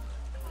Juan.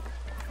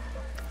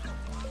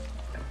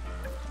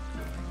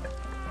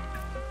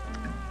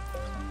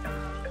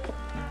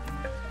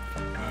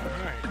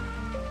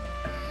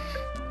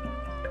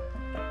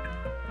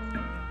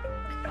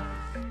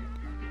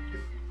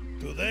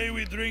 Today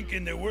we drink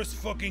in the worst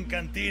fucking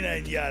cantina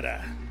in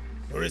Yara.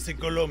 Or is it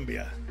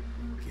Colombia?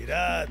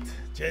 Kirat,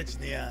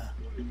 Chechnya.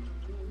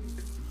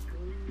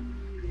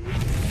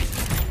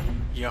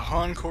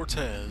 Johan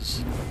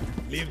Cortez.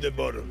 Leave the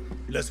bottle.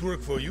 Let's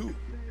work for you.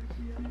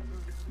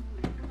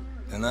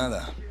 De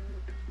nada.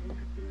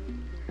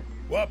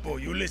 Guapo,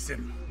 you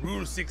listen.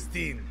 Rule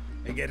 16.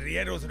 A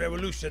guerrillero's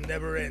revolution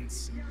never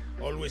ends.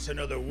 Always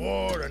another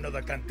war,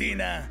 another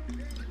cantina,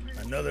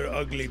 another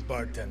ugly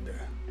bartender.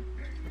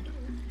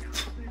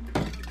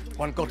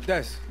 Juan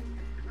Cortez.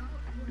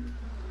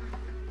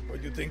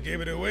 What do you think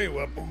gave it away,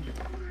 Guapo?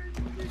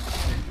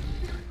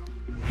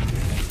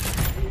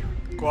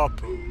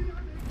 Guapo.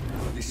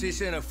 This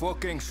isn't a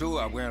fucking zoo,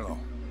 abuelo.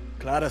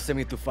 Clara sent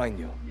me to find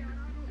you.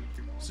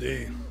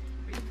 See,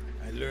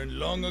 I learned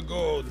long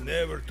ago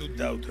never to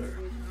doubt her.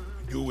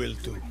 You will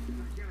too.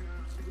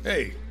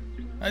 Hey,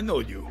 I know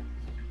you.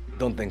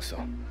 Don't think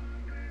so.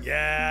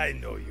 Yeah, I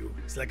know you.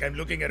 It's like I'm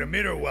looking at a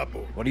mirror,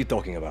 Guapo. What are you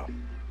talking about?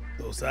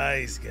 Those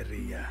eyes,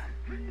 guerrilla.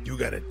 You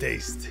got a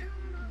taste.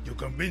 You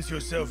convince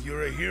yourself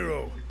you're a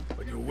hero,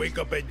 but you wake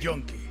up a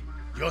junkie,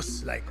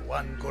 just like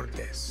Juan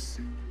Cortez.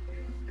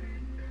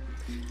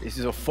 This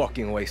is a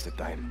fucking waste of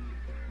time.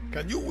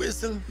 Can you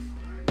whistle?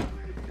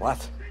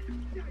 What?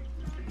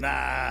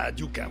 Nah,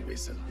 you can't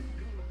whistle.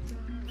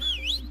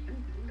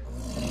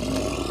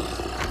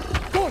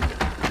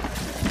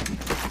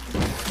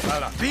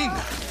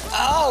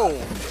 Ow!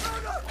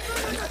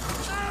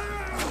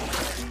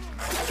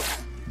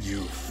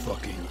 You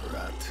fucking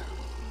rat.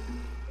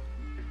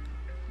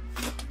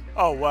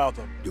 Oh wow,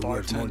 the You were more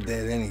bartender.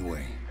 dead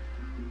anyway.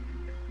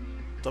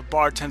 The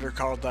bartender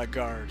called that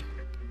guard.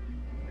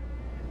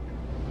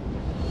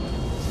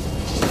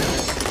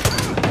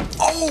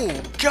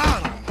 Oh,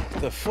 got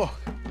him! The fuck?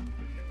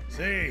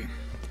 See,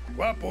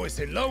 Guapo is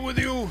in love with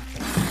you,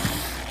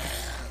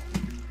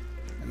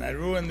 and I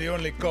ruined the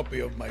only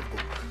copy of my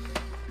book.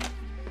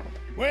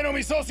 Bueno,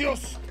 mis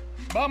socios,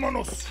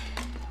 vámonos.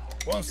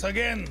 Once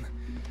again,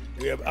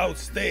 we have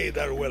outstayed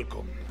our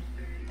welcome.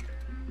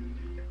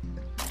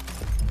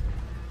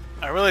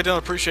 I really don't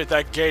appreciate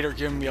that gator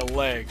giving me a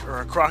leg, or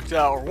a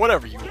crocodile, or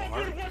whatever you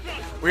are.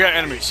 We got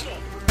enemies.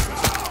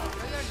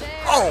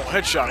 Oh,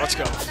 headshot, let's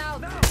go.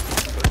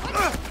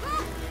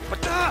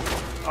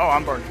 Oh,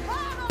 I'm burning.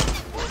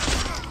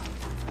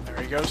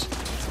 There he goes.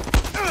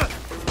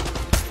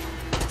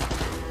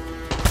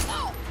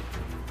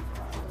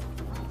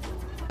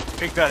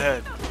 Peek that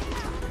head.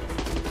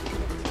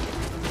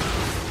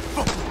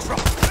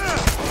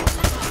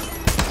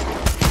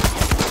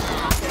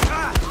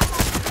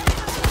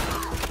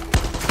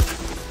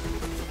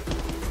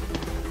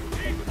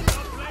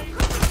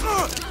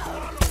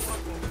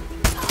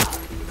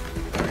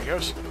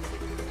 goes.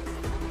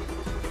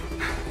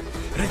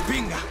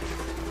 Repinga!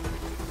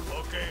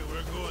 Okay,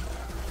 we're good.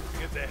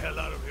 Get the hell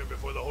out of here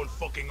before the whole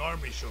fucking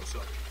army shows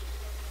up.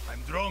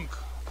 I'm drunk,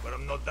 but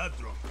I'm not that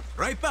drunk.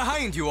 Right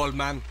behind you, old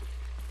man.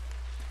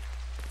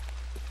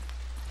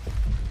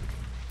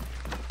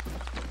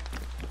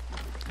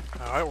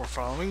 Alright, we're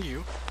following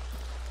you.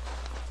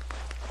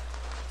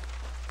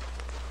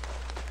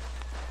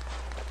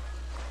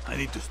 I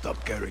need to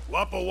stop caring.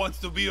 Guapo wants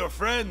to be your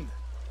friend.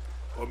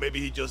 Or maybe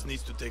he just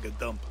needs to take a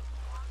dump.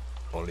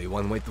 Only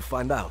one way to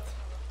find out.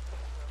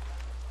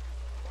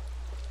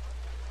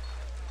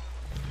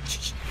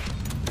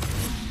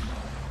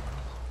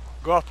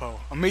 Guapo,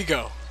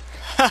 amigo.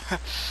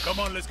 Come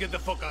on, let's get the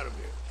fuck out of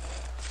here.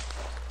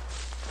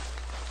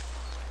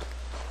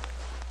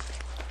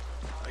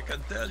 I can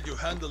tell you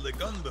handled a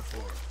gun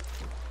before.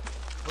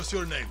 What's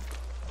your name?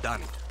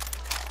 Danny.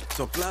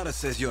 So Clara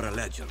says you're a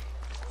legend.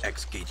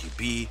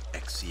 Ex-KGB,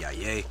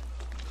 ex-CIA.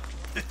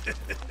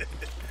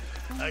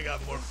 I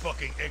got more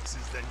fucking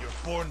X's than your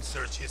porn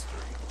search history.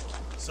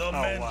 Some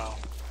Oh, men, wow.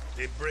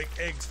 they break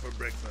eggs for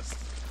breakfast.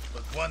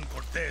 But Juan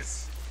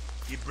Cortez,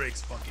 he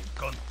breaks fucking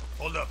cunt.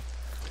 Hold up.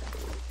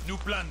 New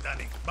plan,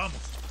 Danny.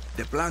 Vamos.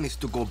 The plan is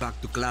to go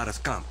back to Clara's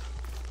camp.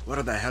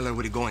 Where the hell are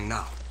we going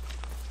now?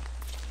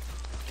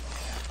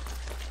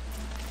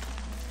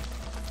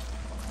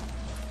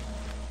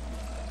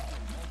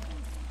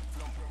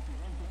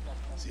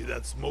 See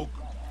that smoke?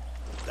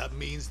 That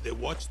means the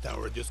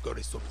watchtower just got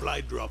a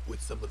supply drop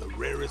with some of the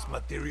rarest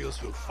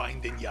materials you'll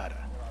find in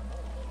Yara.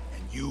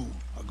 And you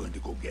are going to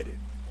go get it.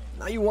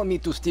 Now you want me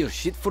to steal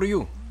shit for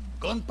you?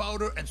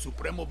 Gunpowder and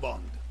Supremo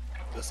Bond.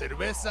 The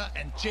cerveza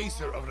and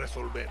chaser of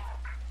Resolver.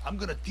 I'm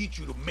gonna teach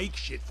you to make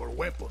shit for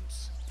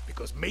weapons.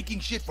 Because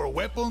making shit for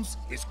weapons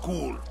is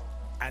cool.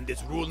 And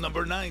it's rule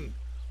number 9.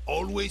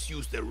 Always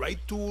use the right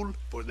tool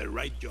for the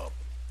right job.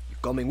 You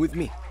coming with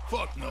me?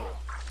 Fuck no.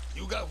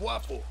 You got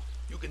Guapo.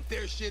 You can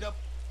tear shit up.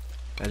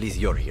 At least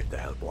you're here to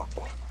help,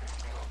 Guapo.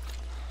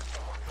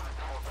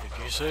 If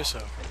you say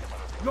so.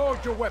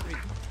 Load your weapon.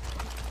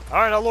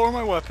 Alright, I'll lower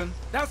my weapon.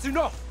 That's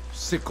enough.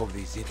 Sick of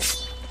these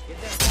idiots.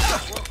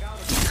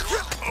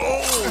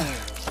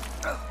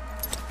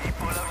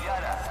 People of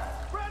Yara,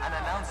 an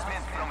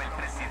announcement from El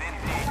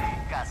Presidente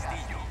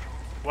Castillo.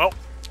 Well,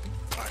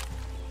 alright.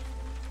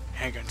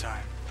 Handgun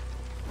time.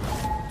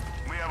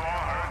 We have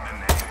all heard the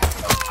name.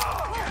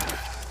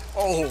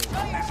 Oh! This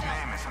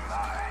name is a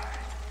lie.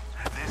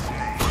 This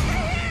name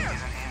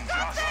is an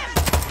injustice.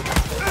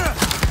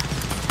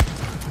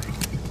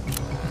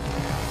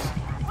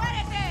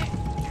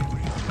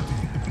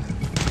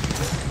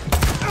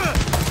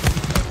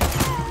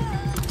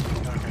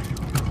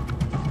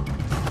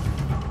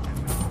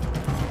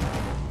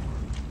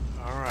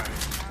 Alright.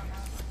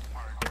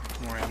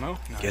 More ammo.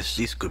 Nice. Guess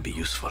this could be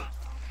useful.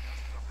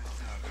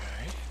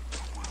 Okay.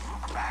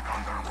 Back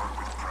on their work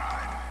with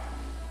pride.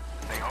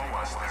 They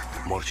owe us their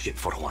due. More shit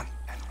for Juan.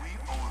 And we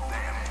owe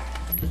them.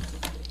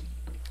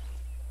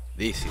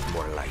 This is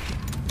more like it.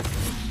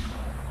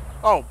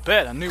 Oh,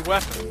 bet, a new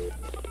weapon.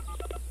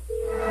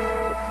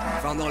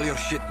 Found all your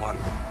shit, Juan.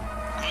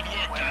 Good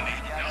work, Danny.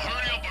 Now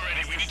hurry up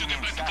already. We need to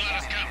get back to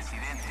Clara's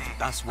camp.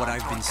 That's what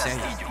I've been saying.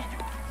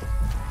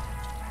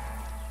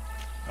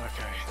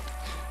 Okay.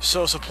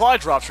 So supply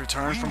drops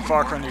returned from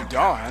Far Cry New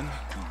Dawn.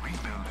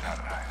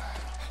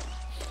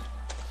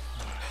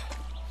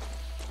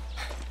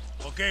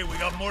 Okay, we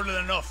got more than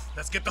enough.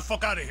 Let's get the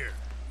fuck out of here.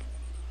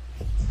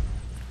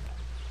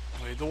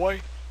 Lead the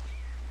way.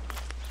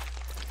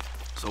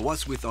 So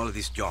what's with all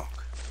this junk?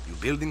 You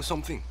building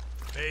something?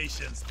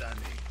 Patience,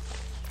 Danny.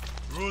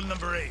 Rule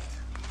number 8.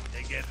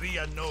 A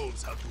guerrilla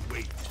knows how to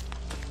wait.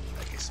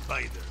 Like a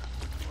spider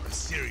or a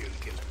serial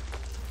killer.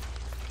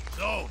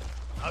 So,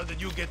 how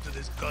did you get to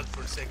this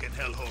godforsaken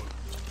hellhole?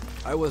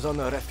 I was on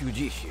a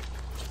refugee ship.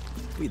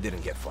 We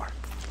didn't get far.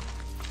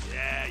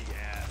 Yeah.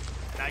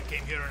 And I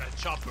came here in a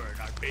chopper in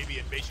our baby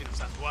invasion of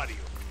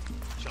Santuario.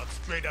 Shot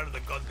straight out of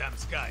the goddamn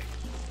sky.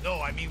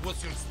 No, I mean,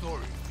 what's your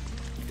story?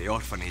 The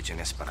orphanage in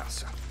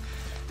Esperanza.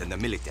 Then the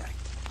military.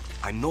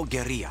 I'm no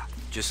guerrilla,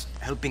 just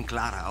helping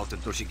Clara out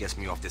until she gets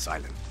me off this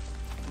island.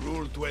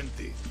 Rule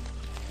 20.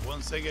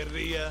 Once a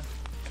guerrilla,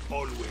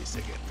 always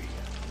a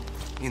guerrilla.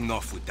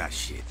 Enough with that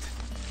shit.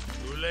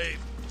 Too late.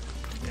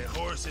 The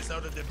horse is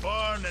out of the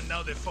barn, and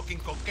now the fucking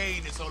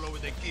cocaine is all over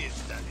the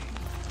kids, Daddy.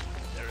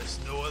 There is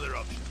no other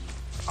option.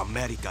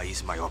 America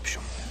is my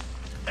option.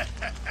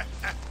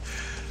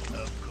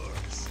 Of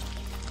course.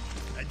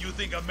 And you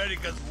think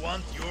Americans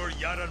want your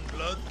Yaran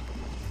blood?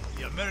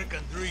 The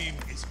American dream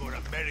is for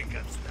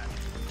Americans, Daddy.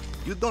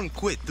 You don't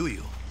quit, do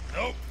you?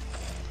 Nope.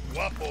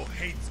 Guapo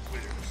hates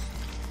quitters.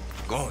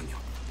 Coño.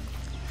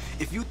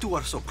 If you two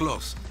are so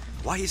close,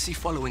 why is he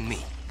following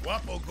me?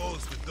 Guapo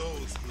goes with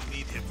those who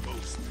need him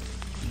most.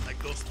 Like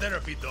those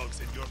therapy dogs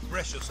in your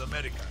precious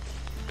America.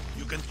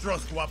 You can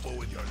trust Guapo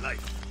with your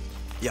life.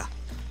 Yeah.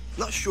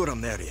 Not sure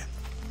I'm there yet.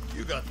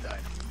 You got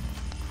time.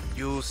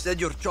 You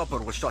said your chopper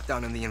was shot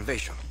down in the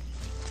invasion.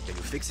 Can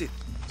you fix it?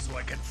 So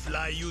I can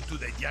fly you to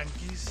the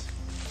Yankees?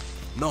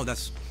 No,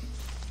 that's...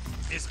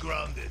 It's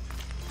grounded.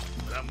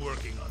 but I'm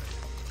working on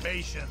it.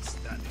 Patience,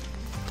 Danny.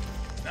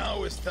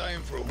 Now it's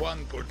time for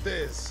Juan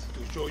Cortez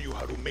to show you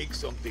how to make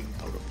something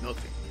out of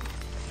nothing.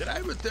 Did I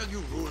ever tell you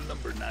rule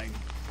number 9?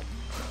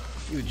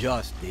 You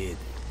just did.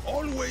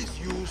 Always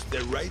use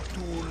the right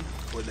tool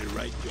for the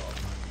right job.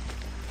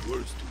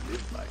 Words to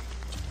live by.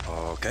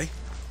 Okay.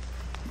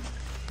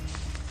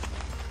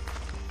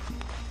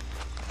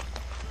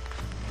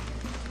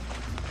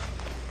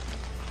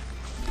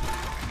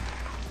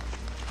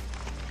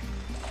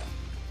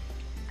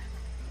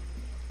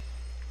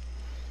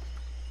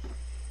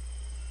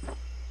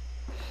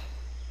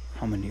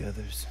 How many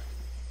others?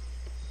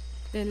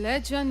 The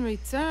legend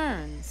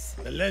returns.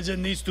 The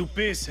legend needs to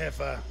piss,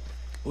 Jefa.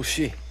 Who's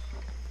she?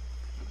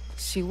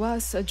 She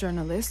was a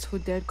journalist who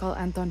dared call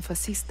Anton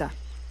fascista.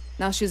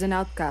 Now she's an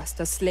outcast,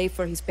 a slave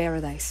for his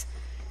paradise.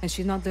 And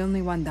she's not the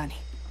only one, Danny.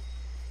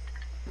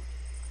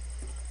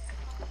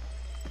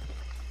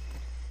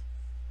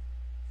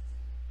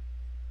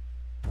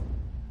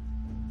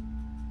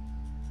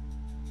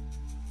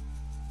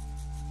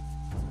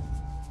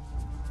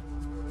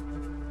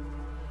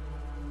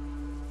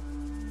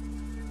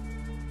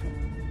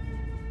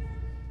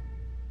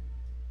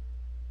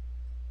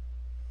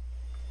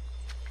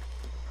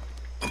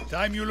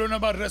 Time you learn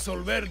about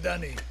Resolver,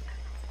 Danny.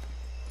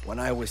 When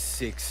I was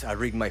 6, I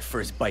rigged my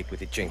first bike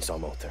with a chainsaw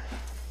motor.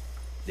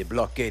 The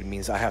blockade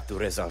means I have to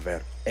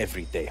resolver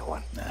every day,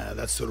 Juan. Nah,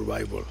 that's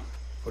survival.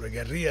 For a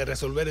guerrilla,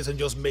 Resolver isn't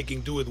just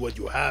making do with what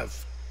you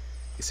have.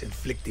 It's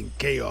inflicting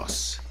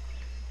chaos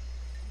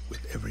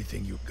with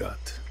everything you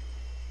got.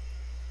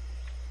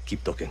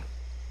 Keep talking.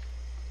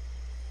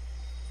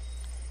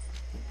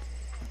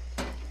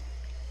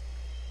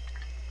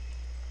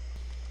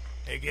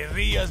 A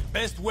guerrilla's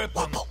best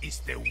weapon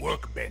is the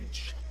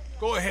workbench.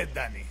 Go ahead,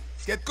 Danny.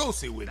 Get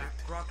cozy with it.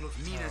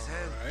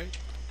 Alright.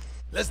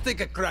 Let's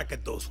take a crack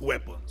at those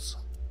weapons.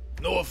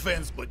 No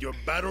offense, but your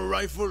battle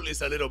rifle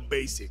is a little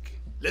basic.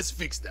 Let's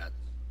fix that.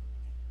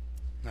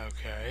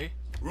 Okay.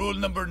 Rule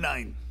number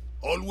 9.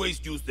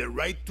 Always use the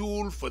right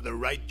tool for the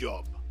right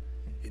job.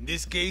 In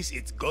this case,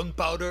 it's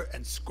gunpowder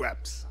and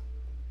scraps.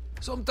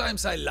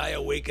 Sometimes I lie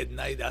awake at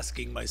night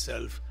asking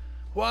myself,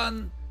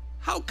 Juan,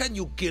 how can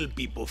you kill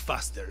people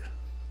faster?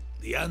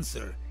 The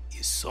answer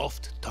is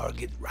soft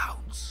target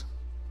rounds.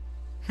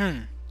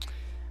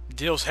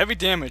 Deals heavy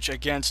damage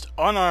against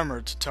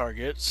unarmored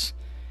targets.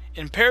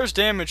 Impairs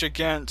damage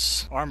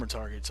against armored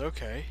targets.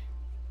 Okay.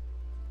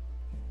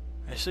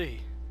 I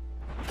see.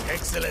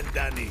 Excellent,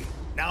 Danny.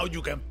 Now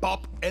you can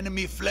pop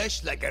enemy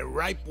flesh like a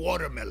ripe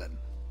watermelon.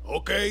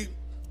 Okay,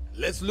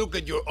 let's look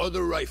at your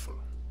other rifle.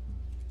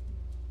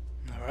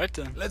 Alright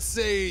then. Let's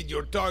say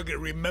your target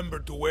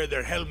remembered to wear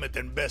their helmet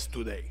and vest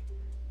today.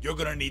 You're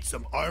gonna need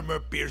some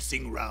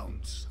armor-piercing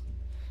rounds.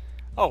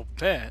 Oh,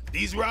 bet.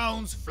 These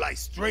rounds fly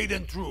straight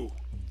and true,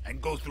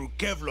 and go through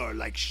Kevlar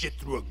like shit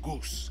through a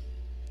goose.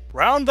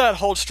 Round that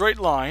holds straight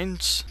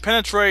lines,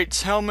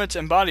 penetrates helmet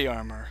and body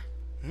armor.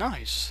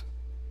 Nice.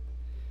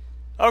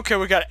 Okay,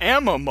 we got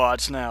ammo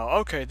mods now.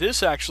 Okay,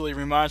 this actually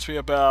reminds me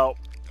about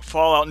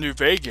Fallout New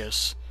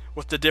Vegas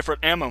with the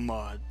different ammo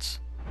mods.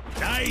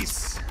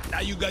 Nice!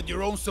 Now you got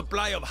your own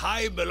supply of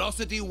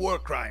high-velocity war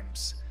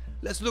crimes.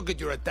 Let's look at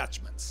your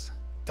attachments.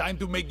 Time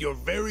to make your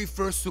very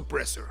first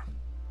suppressor.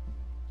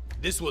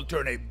 This will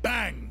turn a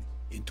bang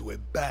into a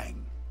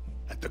bang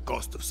at the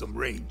cost of some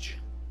range.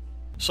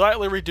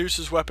 Slightly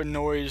reduces weapon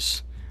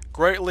noise,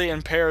 greatly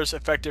impairs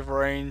effective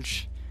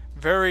range,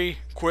 very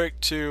quick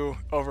to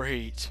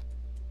overheat.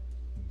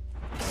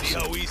 See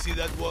how easy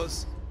that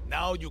was?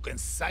 Now you can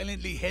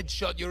silently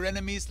headshot your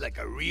enemies like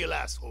a real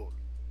asshole.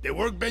 The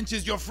workbench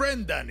is your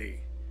friend,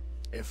 Danny.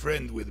 A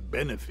friend with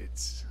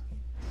benefits.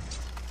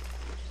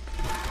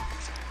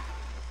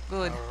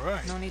 Good.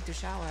 Alright. No need to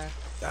shower.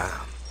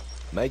 Damn.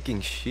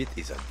 Making shit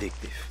is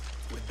addictive.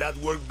 With that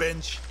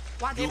workbench,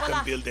 you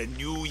can build a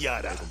new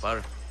Yara. What's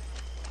the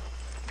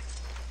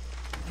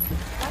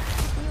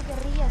new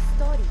guerrilla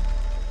story?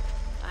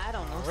 I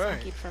don't know. All Some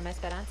right. kid from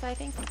Esperanza, I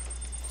think.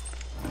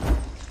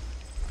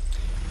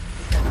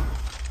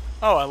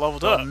 Oh, I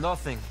leveled up.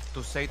 Nothing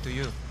to say to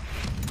you.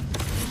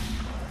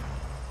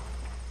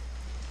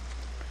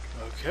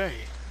 Okay.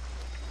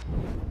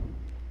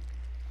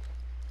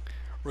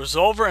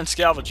 Resolver and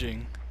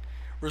scavenging.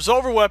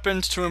 Resolver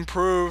weapons to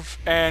improve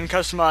and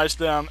customize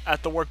them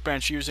at the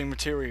workbench using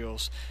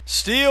materials.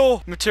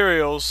 Steal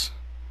materials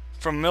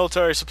from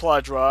military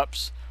supply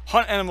drops.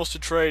 Hunt animals to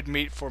trade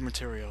meat for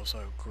materials.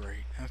 Oh,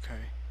 great.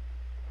 Okay.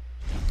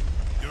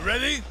 You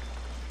ready?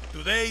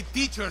 Today,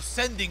 teacher's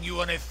sending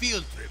you on a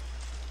field trip.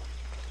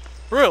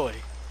 Really?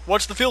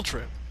 What's the field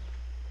trip?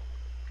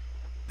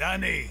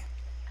 Danny,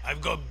 I've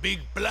got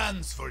big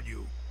plans for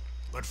you.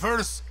 But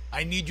first,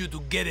 I need you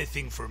to get a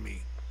thing for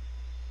me.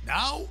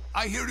 Now,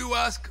 I hear you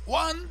ask,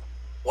 Juan,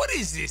 what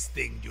is this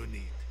thing you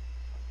need?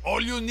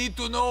 All you need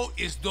to know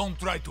is don't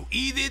try to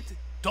eat it,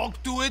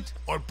 talk to it,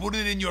 or put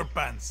it in your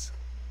pants.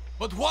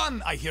 But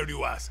Juan, I hear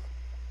you ask,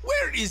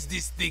 where is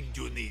this thing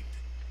you need?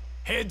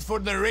 Head for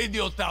the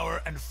radio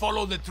tower and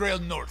follow the trail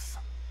north.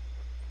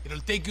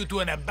 It'll take you to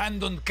an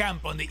abandoned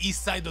camp on the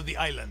east side of the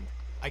island.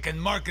 I can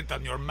mark it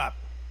on your map.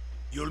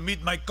 You'll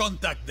meet my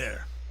contact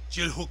there.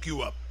 She'll hook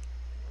you up.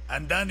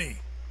 And Danny,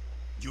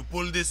 you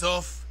pull this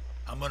off,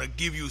 I'm gonna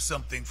give you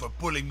something for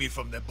pulling me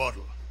from the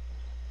bottle.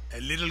 A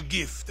little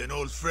gift an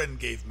old friend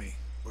gave me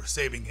for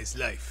saving his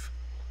life.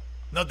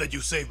 Not that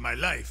you saved my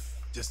life,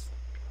 just...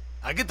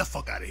 I get the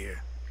fuck out of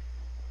here.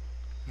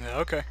 Yeah,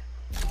 okay.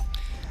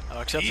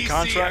 I'll accept the Easy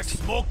contract. as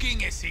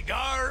smoking a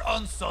cigar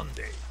on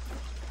Sunday.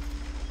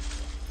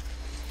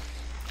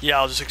 Yeah,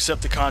 I'll just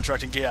accept the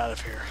contract and get out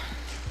of here.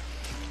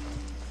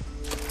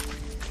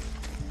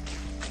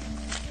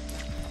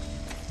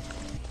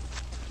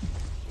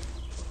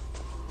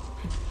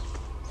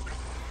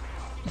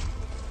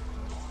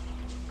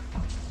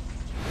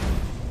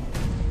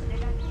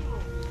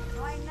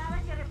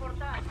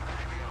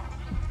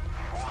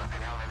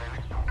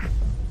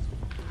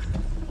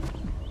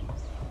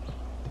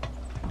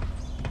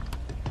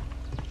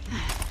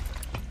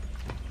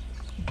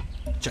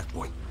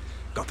 Checkpoint.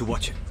 Got to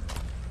watch it.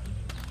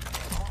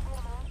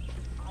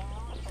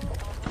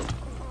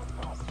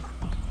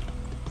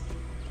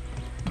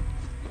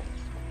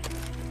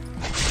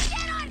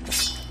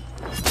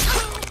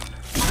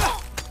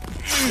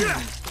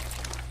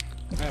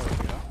 There we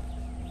go.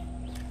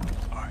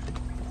 Alright.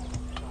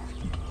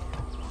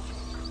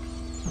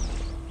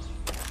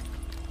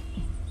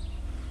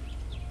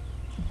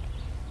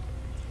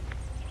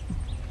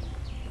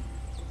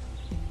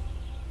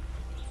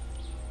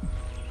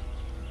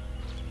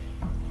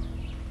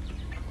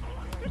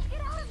 Let's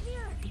get out of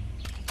here!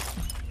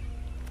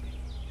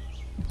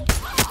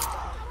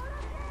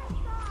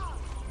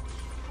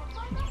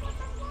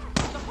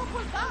 What the fuck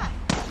was that?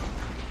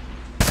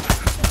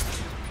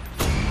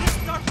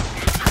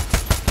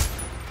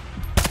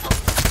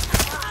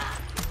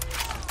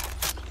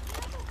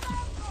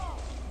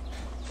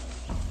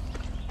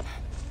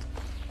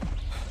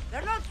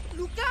 They're not...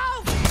 Look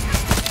out!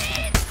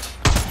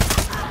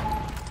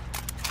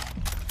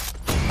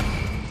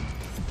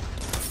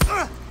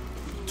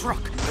 Truck!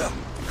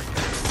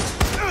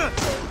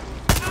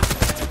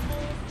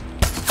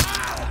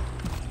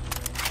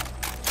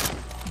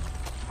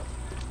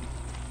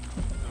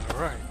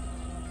 Alright.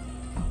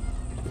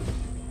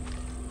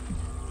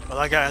 Well,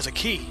 that guy has a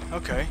key.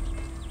 Okay.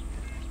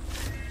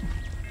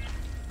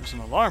 There's an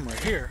alarm right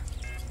here.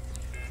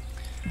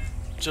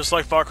 Just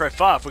like Far Cry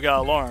 5, we got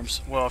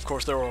alarms. Well, of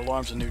course, there were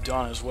alarms in New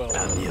Dawn as well.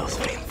 Adios,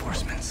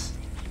 reinforcements.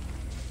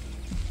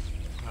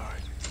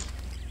 Alright.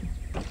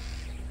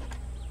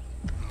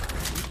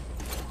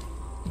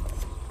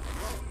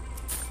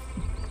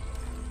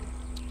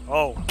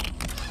 Oh.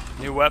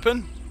 New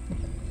weapon?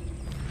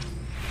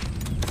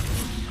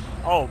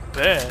 Oh,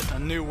 bet. A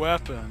new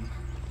weapon.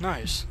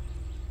 Nice.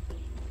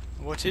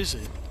 What is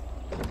it?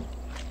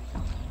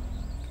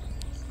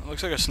 It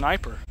looks like a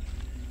sniper.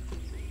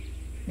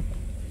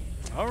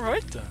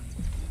 Alright then.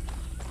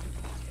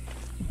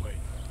 Wait.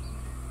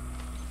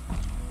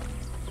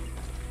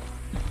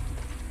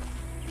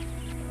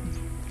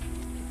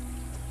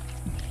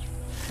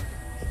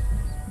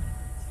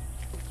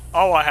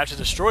 Oh, I have to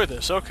destroy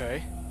this.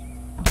 Okay.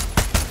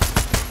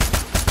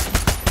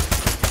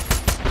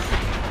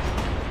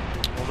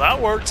 Well, that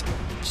worked,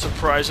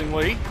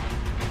 surprisingly.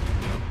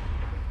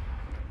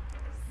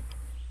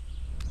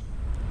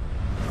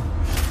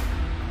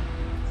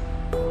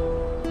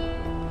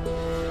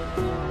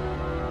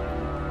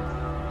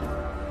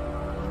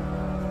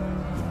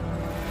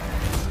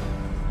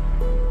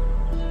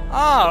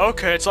 Ah,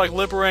 okay, it's like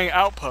liberating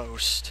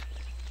outpost.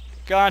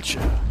 Gotcha.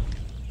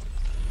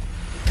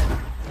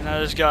 And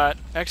I just got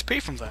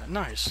XP from that.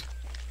 Nice.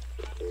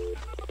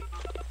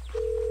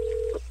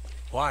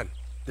 Juan,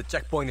 the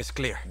checkpoint is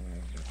clear.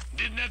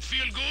 Didn't that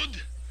feel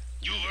good?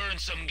 You've earned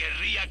some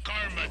guerrilla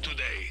karma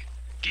today.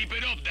 Keep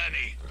it up,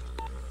 Danny.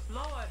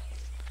 Slower.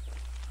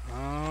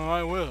 Oh,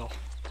 I will.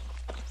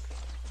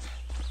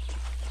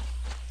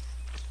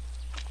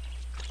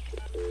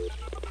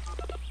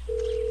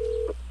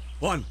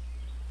 Juan,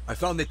 I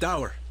found the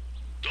tower.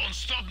 Don't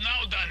stop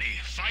now, Danny.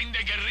 Find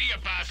the guerrilla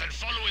path and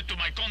follow it to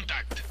my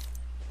contact.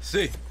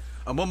 See,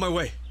 I'm on my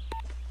way.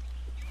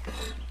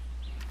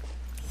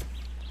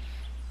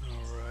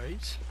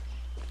 Alright.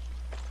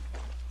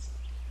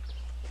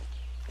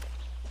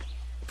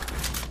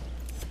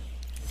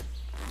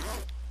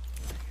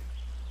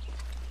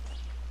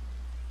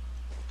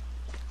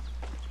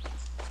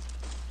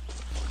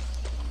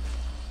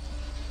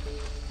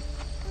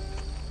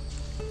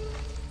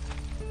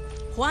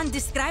 Juan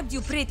described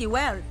you pretty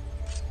well.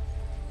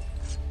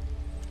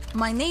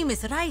 My name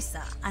is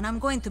Raisa, and I'm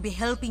going to be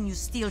helping you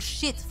steal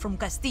shit from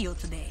Castillo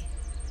today.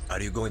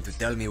 Are you going to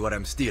tell me what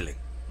I'm stealing?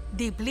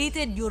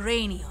 Depleted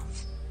uranium.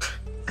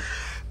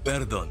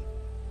 Perdon.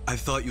 I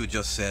thought you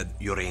just said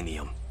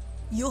uranium.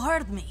 You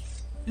heard me.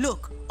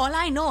 Look, all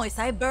I know is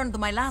I burned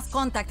my last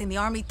contact in the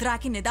army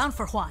tracking it down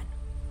for Juan.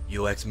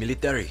 You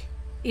ex-military?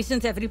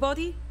 Isn't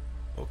everybody?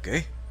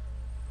 Okay.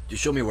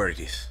 Just show me where it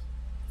is.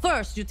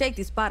 First, you take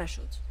this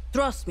parachute.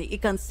 Trust me,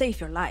 it can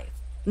save your life.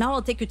 Now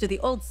I'll take you to the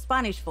old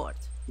Spanish fort.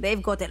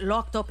 They've got it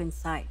locked up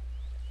inside.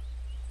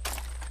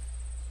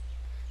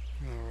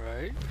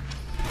 Alright.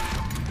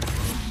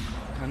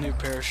 A new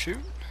parachute.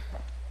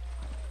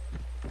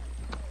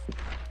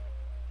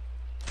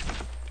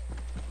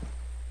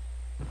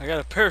 I got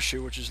a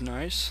parachute, which is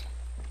nice.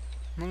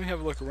 Let me have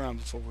a look around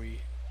before we...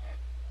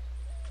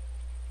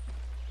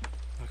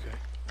 Okay.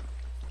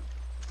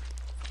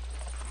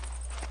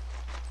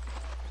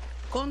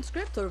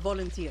 Conscript or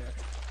volunteer?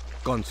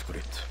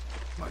 Conscript.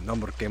 My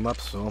number came up,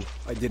 so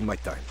I did my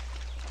time.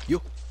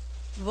 You?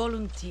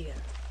 Volunteer.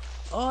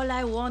 All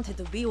I wanted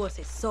to be was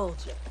a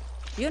soldier.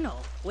 You know,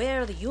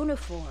 wear the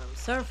uniform,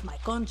 serve my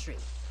country.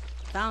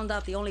 Found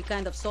out the only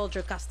kind of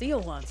soldier Castillo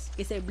wants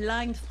is a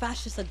blind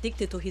fascist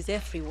addicted to his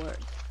every word.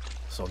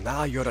 So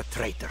now you're a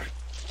traitor.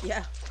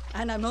 Yeah,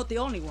 and I'm not the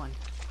only one.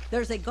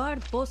 There's a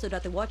guard posted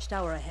at the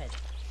watchtower ahead.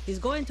 He's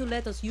going to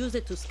let us use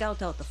it to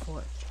scout out the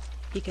fort.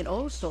 He can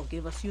also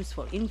give us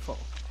useful info.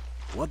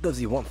 What does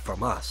he want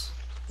from us?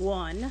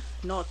 One,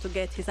 not to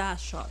get his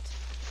ass shot.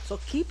 So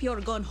keep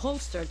your gun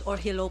holstered or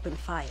he'll open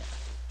fire.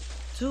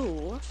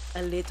 Two,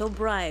 a little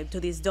bribe to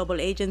these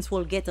double agents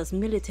will get us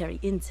military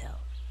intel.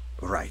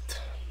 Right.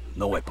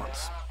 No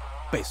weapons.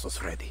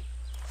 Pesos ready.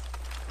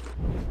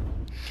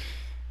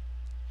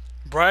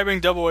 Bribing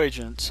double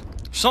agents.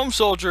 Some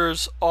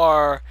soldiers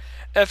are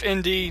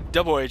FND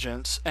double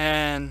agents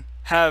and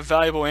have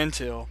valuable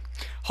intel.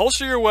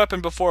 Holster your weapon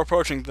before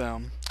approaching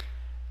them.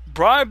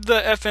 Bribe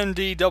the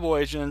FND double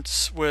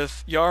agents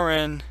with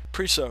Yara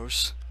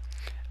Presos.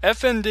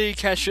 FND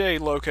cache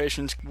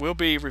locations will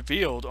be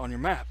revealed on your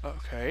map.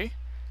 Okay.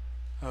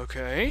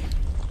 Okay.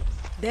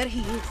 There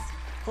he is.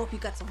 Hope you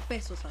got some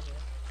pesos on you.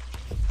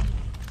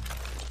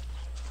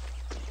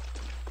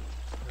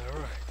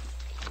 Alright.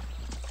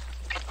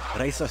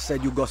 Reza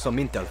said you got some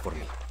intel for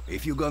me.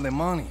 If you got the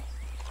money.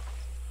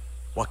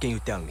 What can you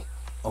tell me?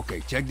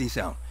 Okay, check this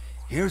out.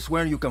 Here's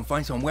where you can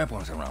find some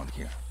weapons around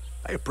here.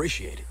 I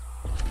appreciate it.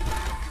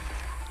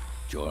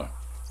 Sure.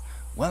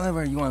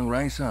 Whatever you and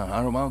Reza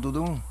are about to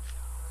do,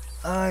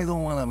 I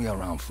don't want to be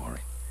around for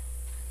it.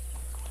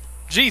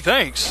 Gee,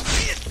 thanks.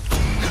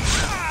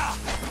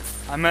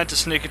 I meant to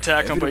sneak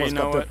attack him, but you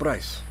know what?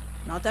 Price.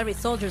 Not every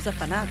soldier's a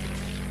fanatic.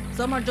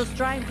 Some are just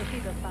trying to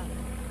feed their family.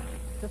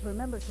 Just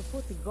remember to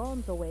put the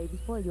guns away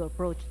before you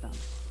approach them.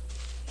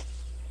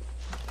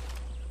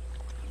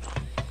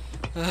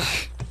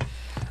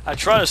 I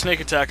try to sneak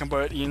attack him,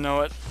 but you know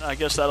what? I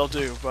guess that'll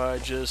do by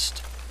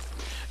just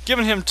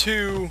giving him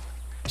 2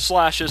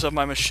 slashes of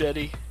my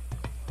machete.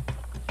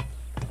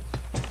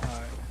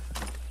 Alright.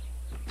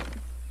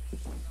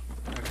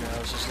 Okay, I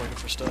was just looking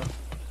for stuff.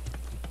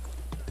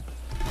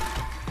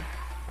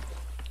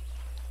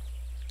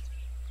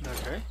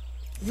 Okay.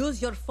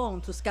 Use your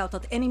phone to scout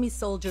out enemy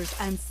soldiers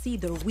and see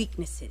their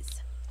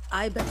weaknesses.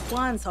 I bet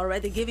Juan's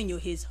already giving you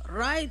his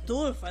right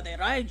tool for the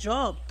right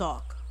job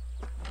talk.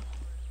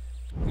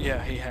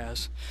 Yeah, he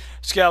has.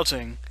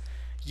 Scouting.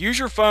 Use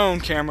your phone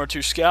camera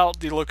to scout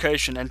the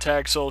location and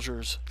tag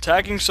soldiers.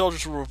 Tagging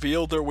soldiers will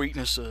reveal their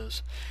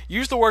weaknesses.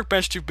 Use the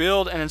workbench to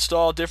build and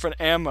install different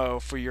ammo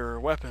for your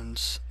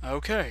weapons.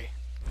 Okay.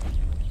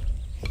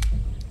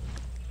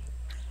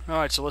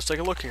 Alright, so let's take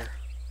a look here.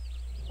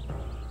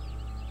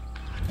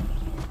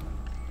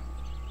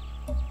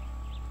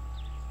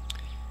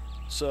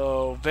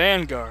 So,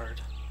 Vanguard.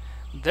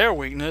 Their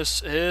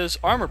weakness is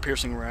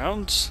armor-piercing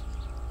rounds.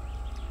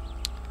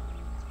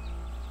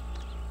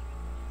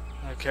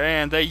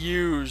 Okay, and they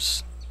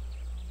use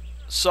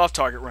soft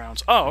target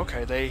rounds. Oh,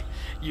 okay, they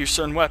use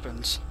certain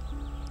weapons.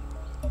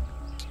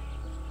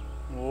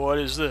 What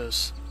is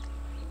this?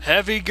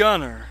 Heavy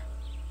Gunner.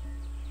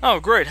 Oh,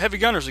 great, Heavy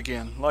Gunners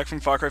again, like from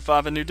Far Cry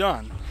 5 and New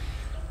Dawn.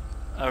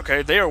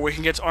 Okay, they are weak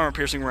against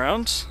armor-piercing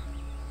rounds.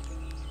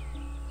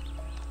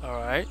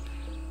 Alright.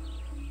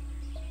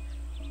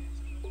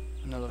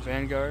 Another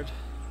Vanguard.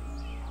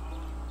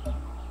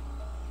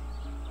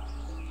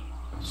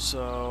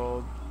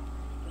 So...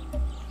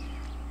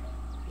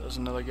 there's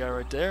another guy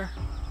right there.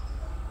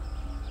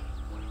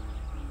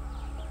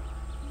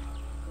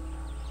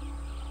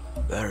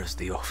 There's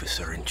the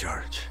officer in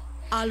charge.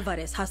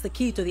 Alvarez has the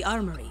key to the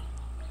armory.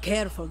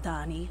 Careful,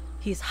 Danny.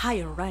 He's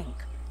higher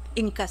rank.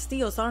 In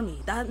Castillo's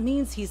army, that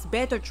means he's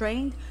better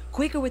trained,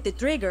 quicker with the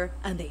trigger,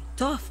 and a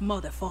tough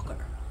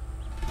motherfucker.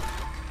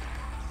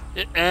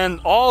 And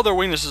all their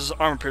weaknesses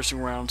are armor-piercing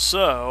rounds,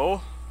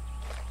 so...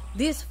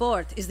 This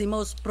fort is the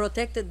most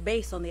protected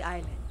base on the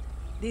island.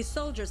 These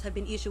soldiers have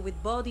been issued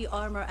with body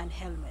armor and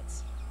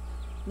helmets.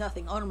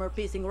 Nothing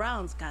armor-piercing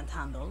rounds can't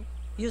handle.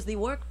 Use the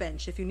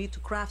workbench if you need to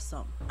craft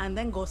some, and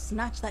then go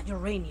snatch that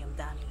uranium,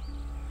 Danny.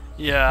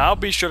 Yeah, I'll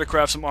be sure to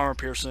craft some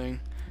armor-piercing,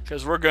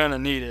 because we're gonna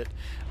need it.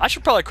 I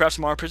should probably craft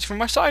some armor-piercing for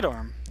my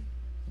sidearm.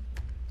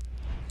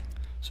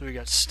 So we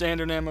got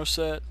standard ammo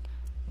set.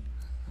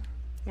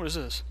 What is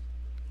this?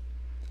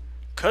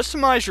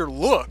 Customize your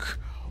look.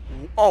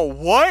 Oh,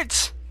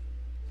 what?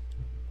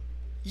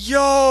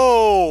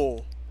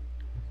 Yo!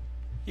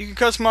 You can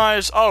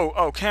customize...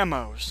 Oh,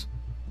 camos.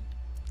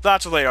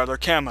 That's what they are. They're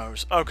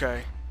camos.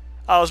 Okay.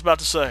 I was about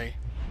to say.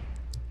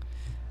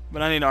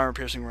 But I need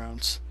armor-piercing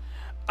rounds.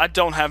 I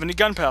don't have any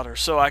gunpowder,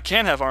 so I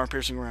can't have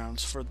armor-piercing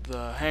rounds for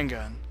the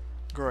handgun.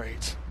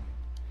 Great.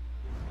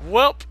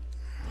 Welp.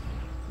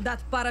 That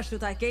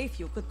parachute I gave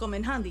you could come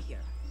in handy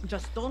here.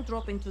 Just don't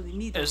drop into the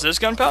needle. Is this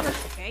gunpowder?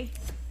 Okay.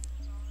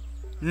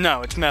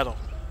 No, it's metal.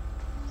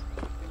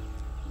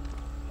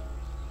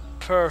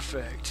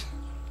 Perfect.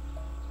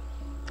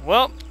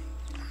 Well,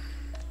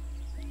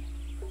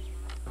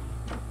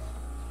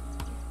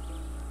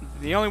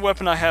 the only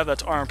weapon I have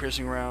that's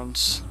armor-piercing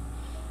rounds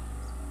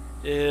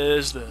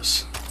is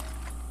this.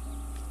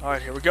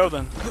 Alright, here we go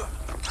then.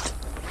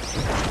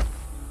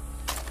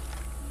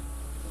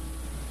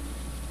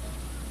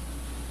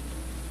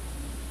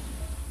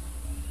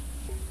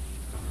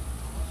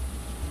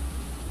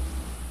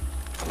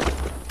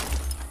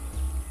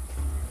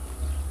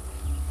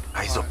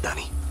 Eyes up,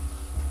 Danny.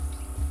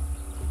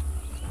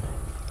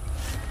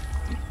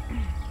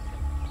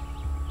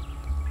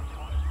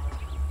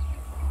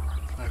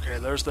 Okay,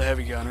 there's the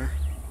heavy gunner.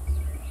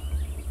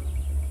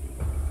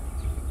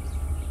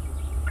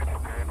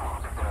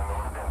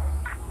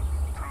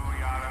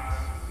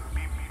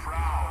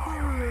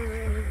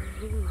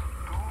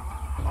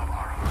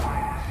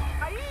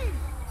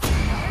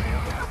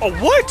 Oh,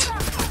 what?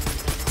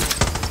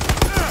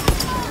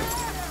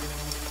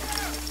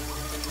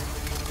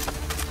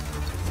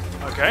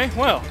 Okay,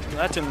 well,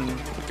 that didn't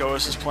go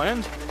as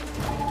planned.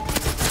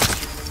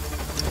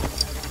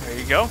 There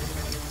you go.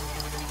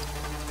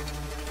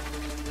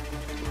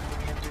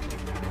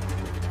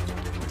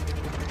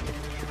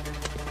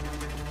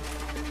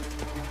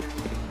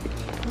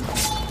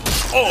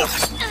 Oh,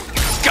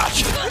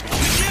 gotcha.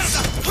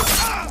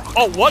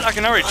 Oh, what? I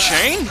can already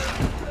chain?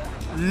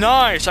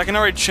 Nice, I can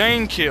already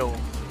chain kill.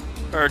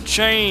 Or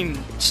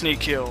chain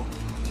sneak kill.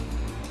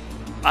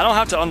 I don't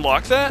have to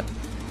unlock that?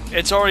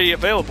 It's already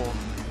available.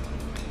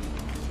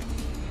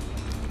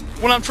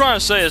 What I'm trying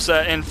to say is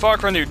that in Far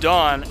Cry New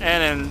Dawn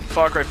and in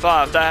Far Cry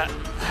 5, that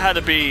had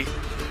to be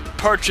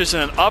purchased in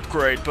an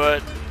upgrade,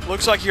 but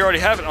looks like you already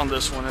have it on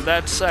this one, and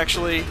that's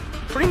actually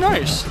pretty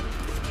nice.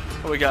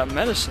 Oh, we got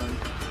medicine.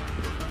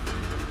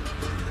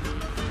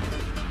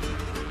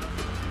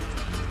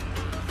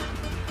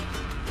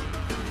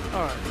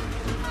 Alright.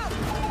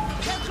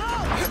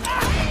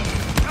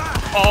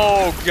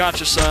 Oh,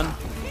 gotcha, son.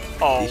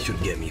 Oh. This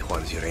should get me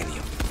Juan's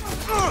uranium.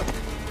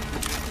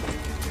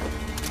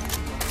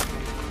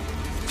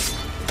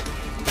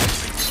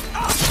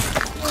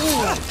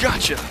 Ooh,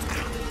 gotcha.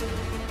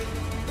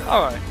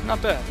 Alright,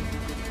 not bad.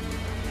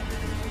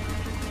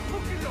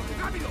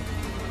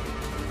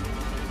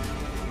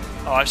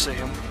 Oh, I see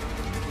him.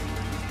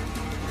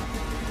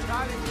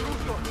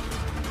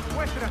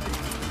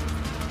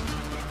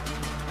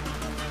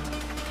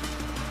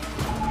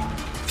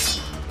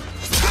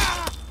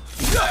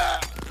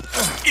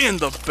 In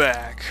the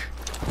back.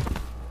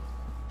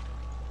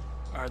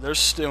 Alright, there's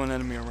still an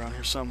enemy around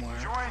here somewhere.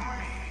 Join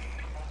me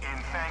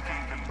in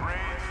thanking the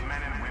brave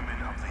men and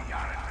women of the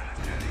Yara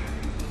military.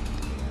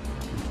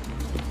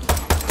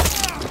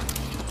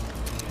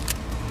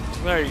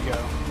 There you go.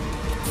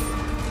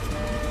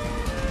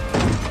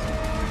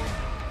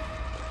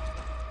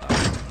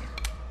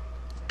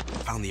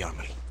 Found the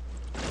armory.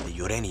 The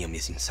uranium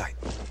is inside.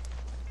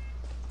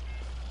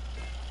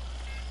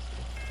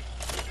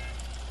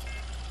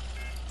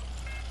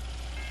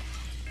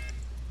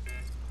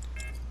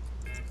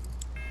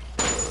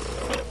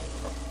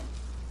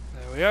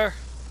 There we are.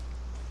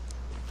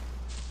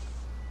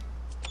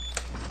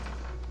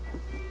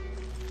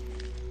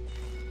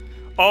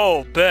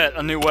 Oh, bet.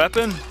 A new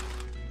weapon?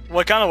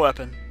 What kind of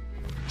weapon?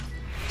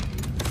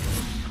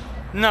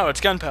 No,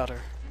 it's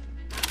gunpowder.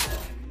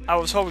 I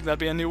was hoping that'd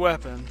be a new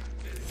weapon.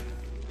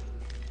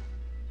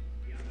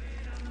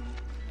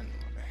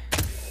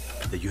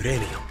 The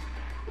uranium.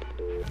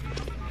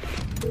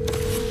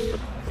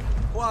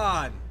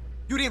 Juan,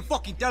 you didn't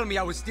fucking tell me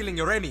I was stealing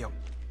uranium.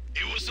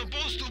 It was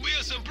supposed to be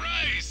a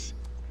surprise.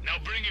 Now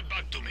bring it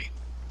back to me.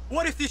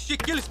 What if this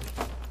shit kills me?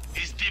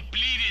 It's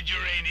depleted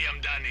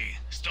uranium, Danny.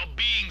 Stop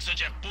being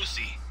such a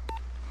pussy.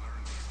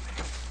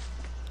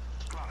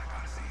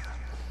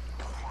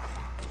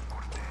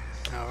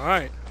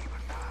 Alright.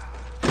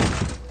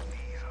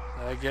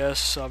 I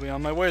guess I'll be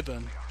on my way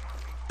then.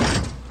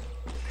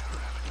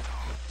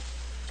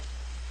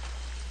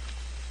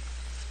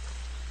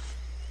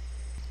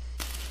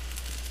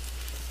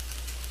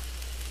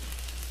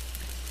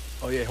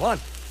 Oh yeah, Juan.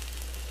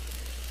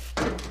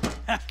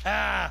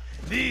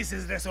 This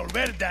is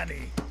Resolver,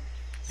 Danny.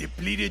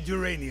 Depleted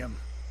uranium.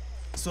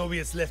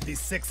 Soviets left these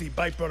sexy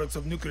byproducts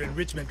of nuclear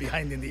enrichment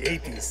behind in the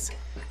 80s.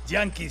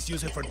 Yankees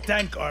use it for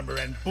tank armor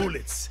and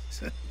bullets.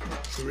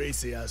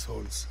 Crazy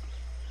assholes.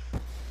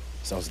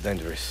 Sounds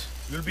dangerous.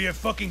 You'll be a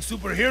fucking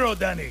superhero,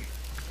 Danny.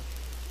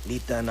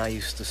 Lita and I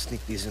used to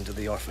sneak these into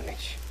the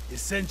orphanage.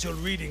 Essential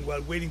reading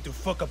while waiting to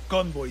fuck up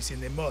convoys in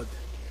the mud.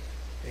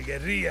 A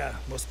guerrilla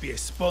must be a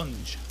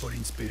sponge for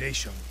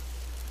inspiration.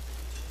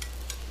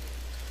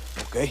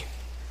 Okay,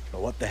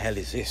 but what the hell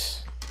is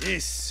this?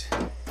 This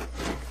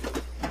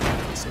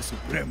is a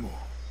Supremo.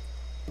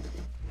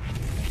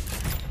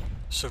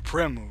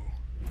 Supremo.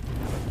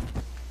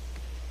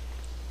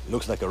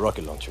 Looks like a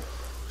rocket launcher.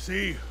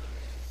 See,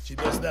 she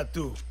does that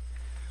too.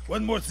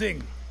 One more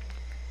thing.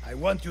 I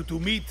want you to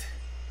meet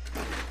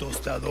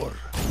tostador.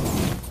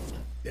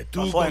 The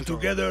two go flamethrower.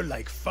 together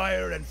like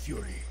fire and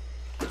fury.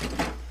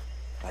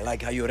 I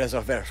like how you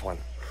resolver, Juan.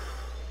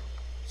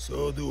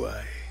 So do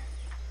I.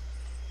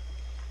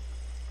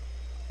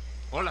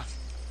 Hola.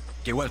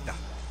 Que vuelta.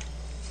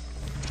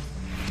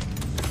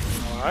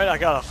 Alright, I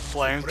got a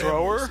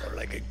flamethrower. Supremos are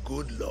like a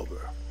good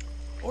lover.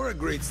 Or a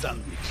great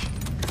sandwich.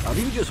 Are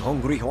you just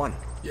hungry, Juan?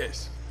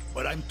 Yes,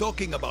 but I'm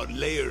talking about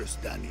layers,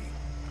 Danny.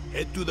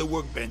 Head to the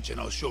workbench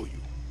and I'll show you.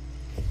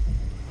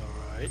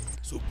 Alright.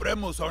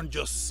 Supremos aren't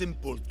just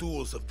simple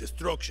tools of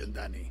destruction,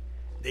 Danny.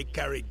 They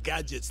carry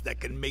gadgets that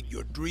can make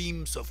your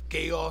dreams of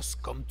chaos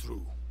come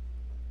true.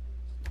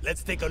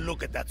 Let's take a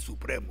look at that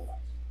Supremo.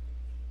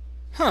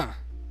 Huh.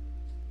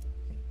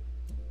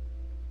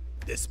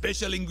 The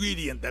special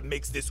ingredient that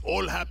makes this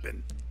all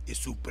happen is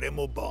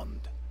Supremo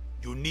Bond.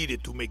 You need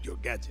it to make your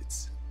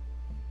gadgets.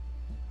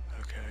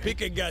 Okay.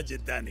 Pick a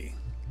gadget, Danny.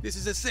 This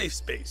is a safe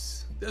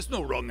space. There's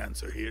no wrong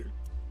answer here.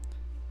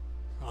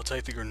 I'll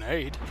take the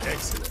grenade.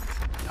 Excellent.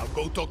 Now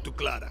go talk to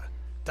Clara.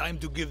 Time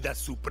to give that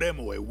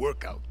Supremo a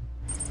workout.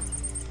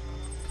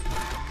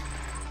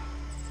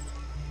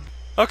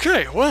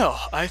 Okay,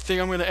 well, I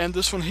think I'm going to end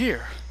this one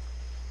here.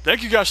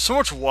 Thank you guys so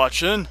much for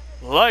watching.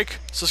 Like,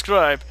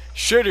 subscribe,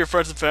 share to your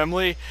friends and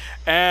family,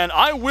 and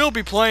I will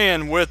be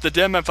playing with the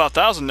Deadman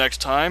 5000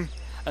 next time,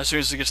 as soon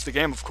as it gets to the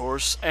game, of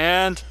course,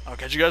 and I'll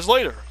catch you guys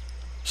later.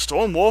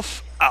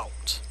 Stormwolf out.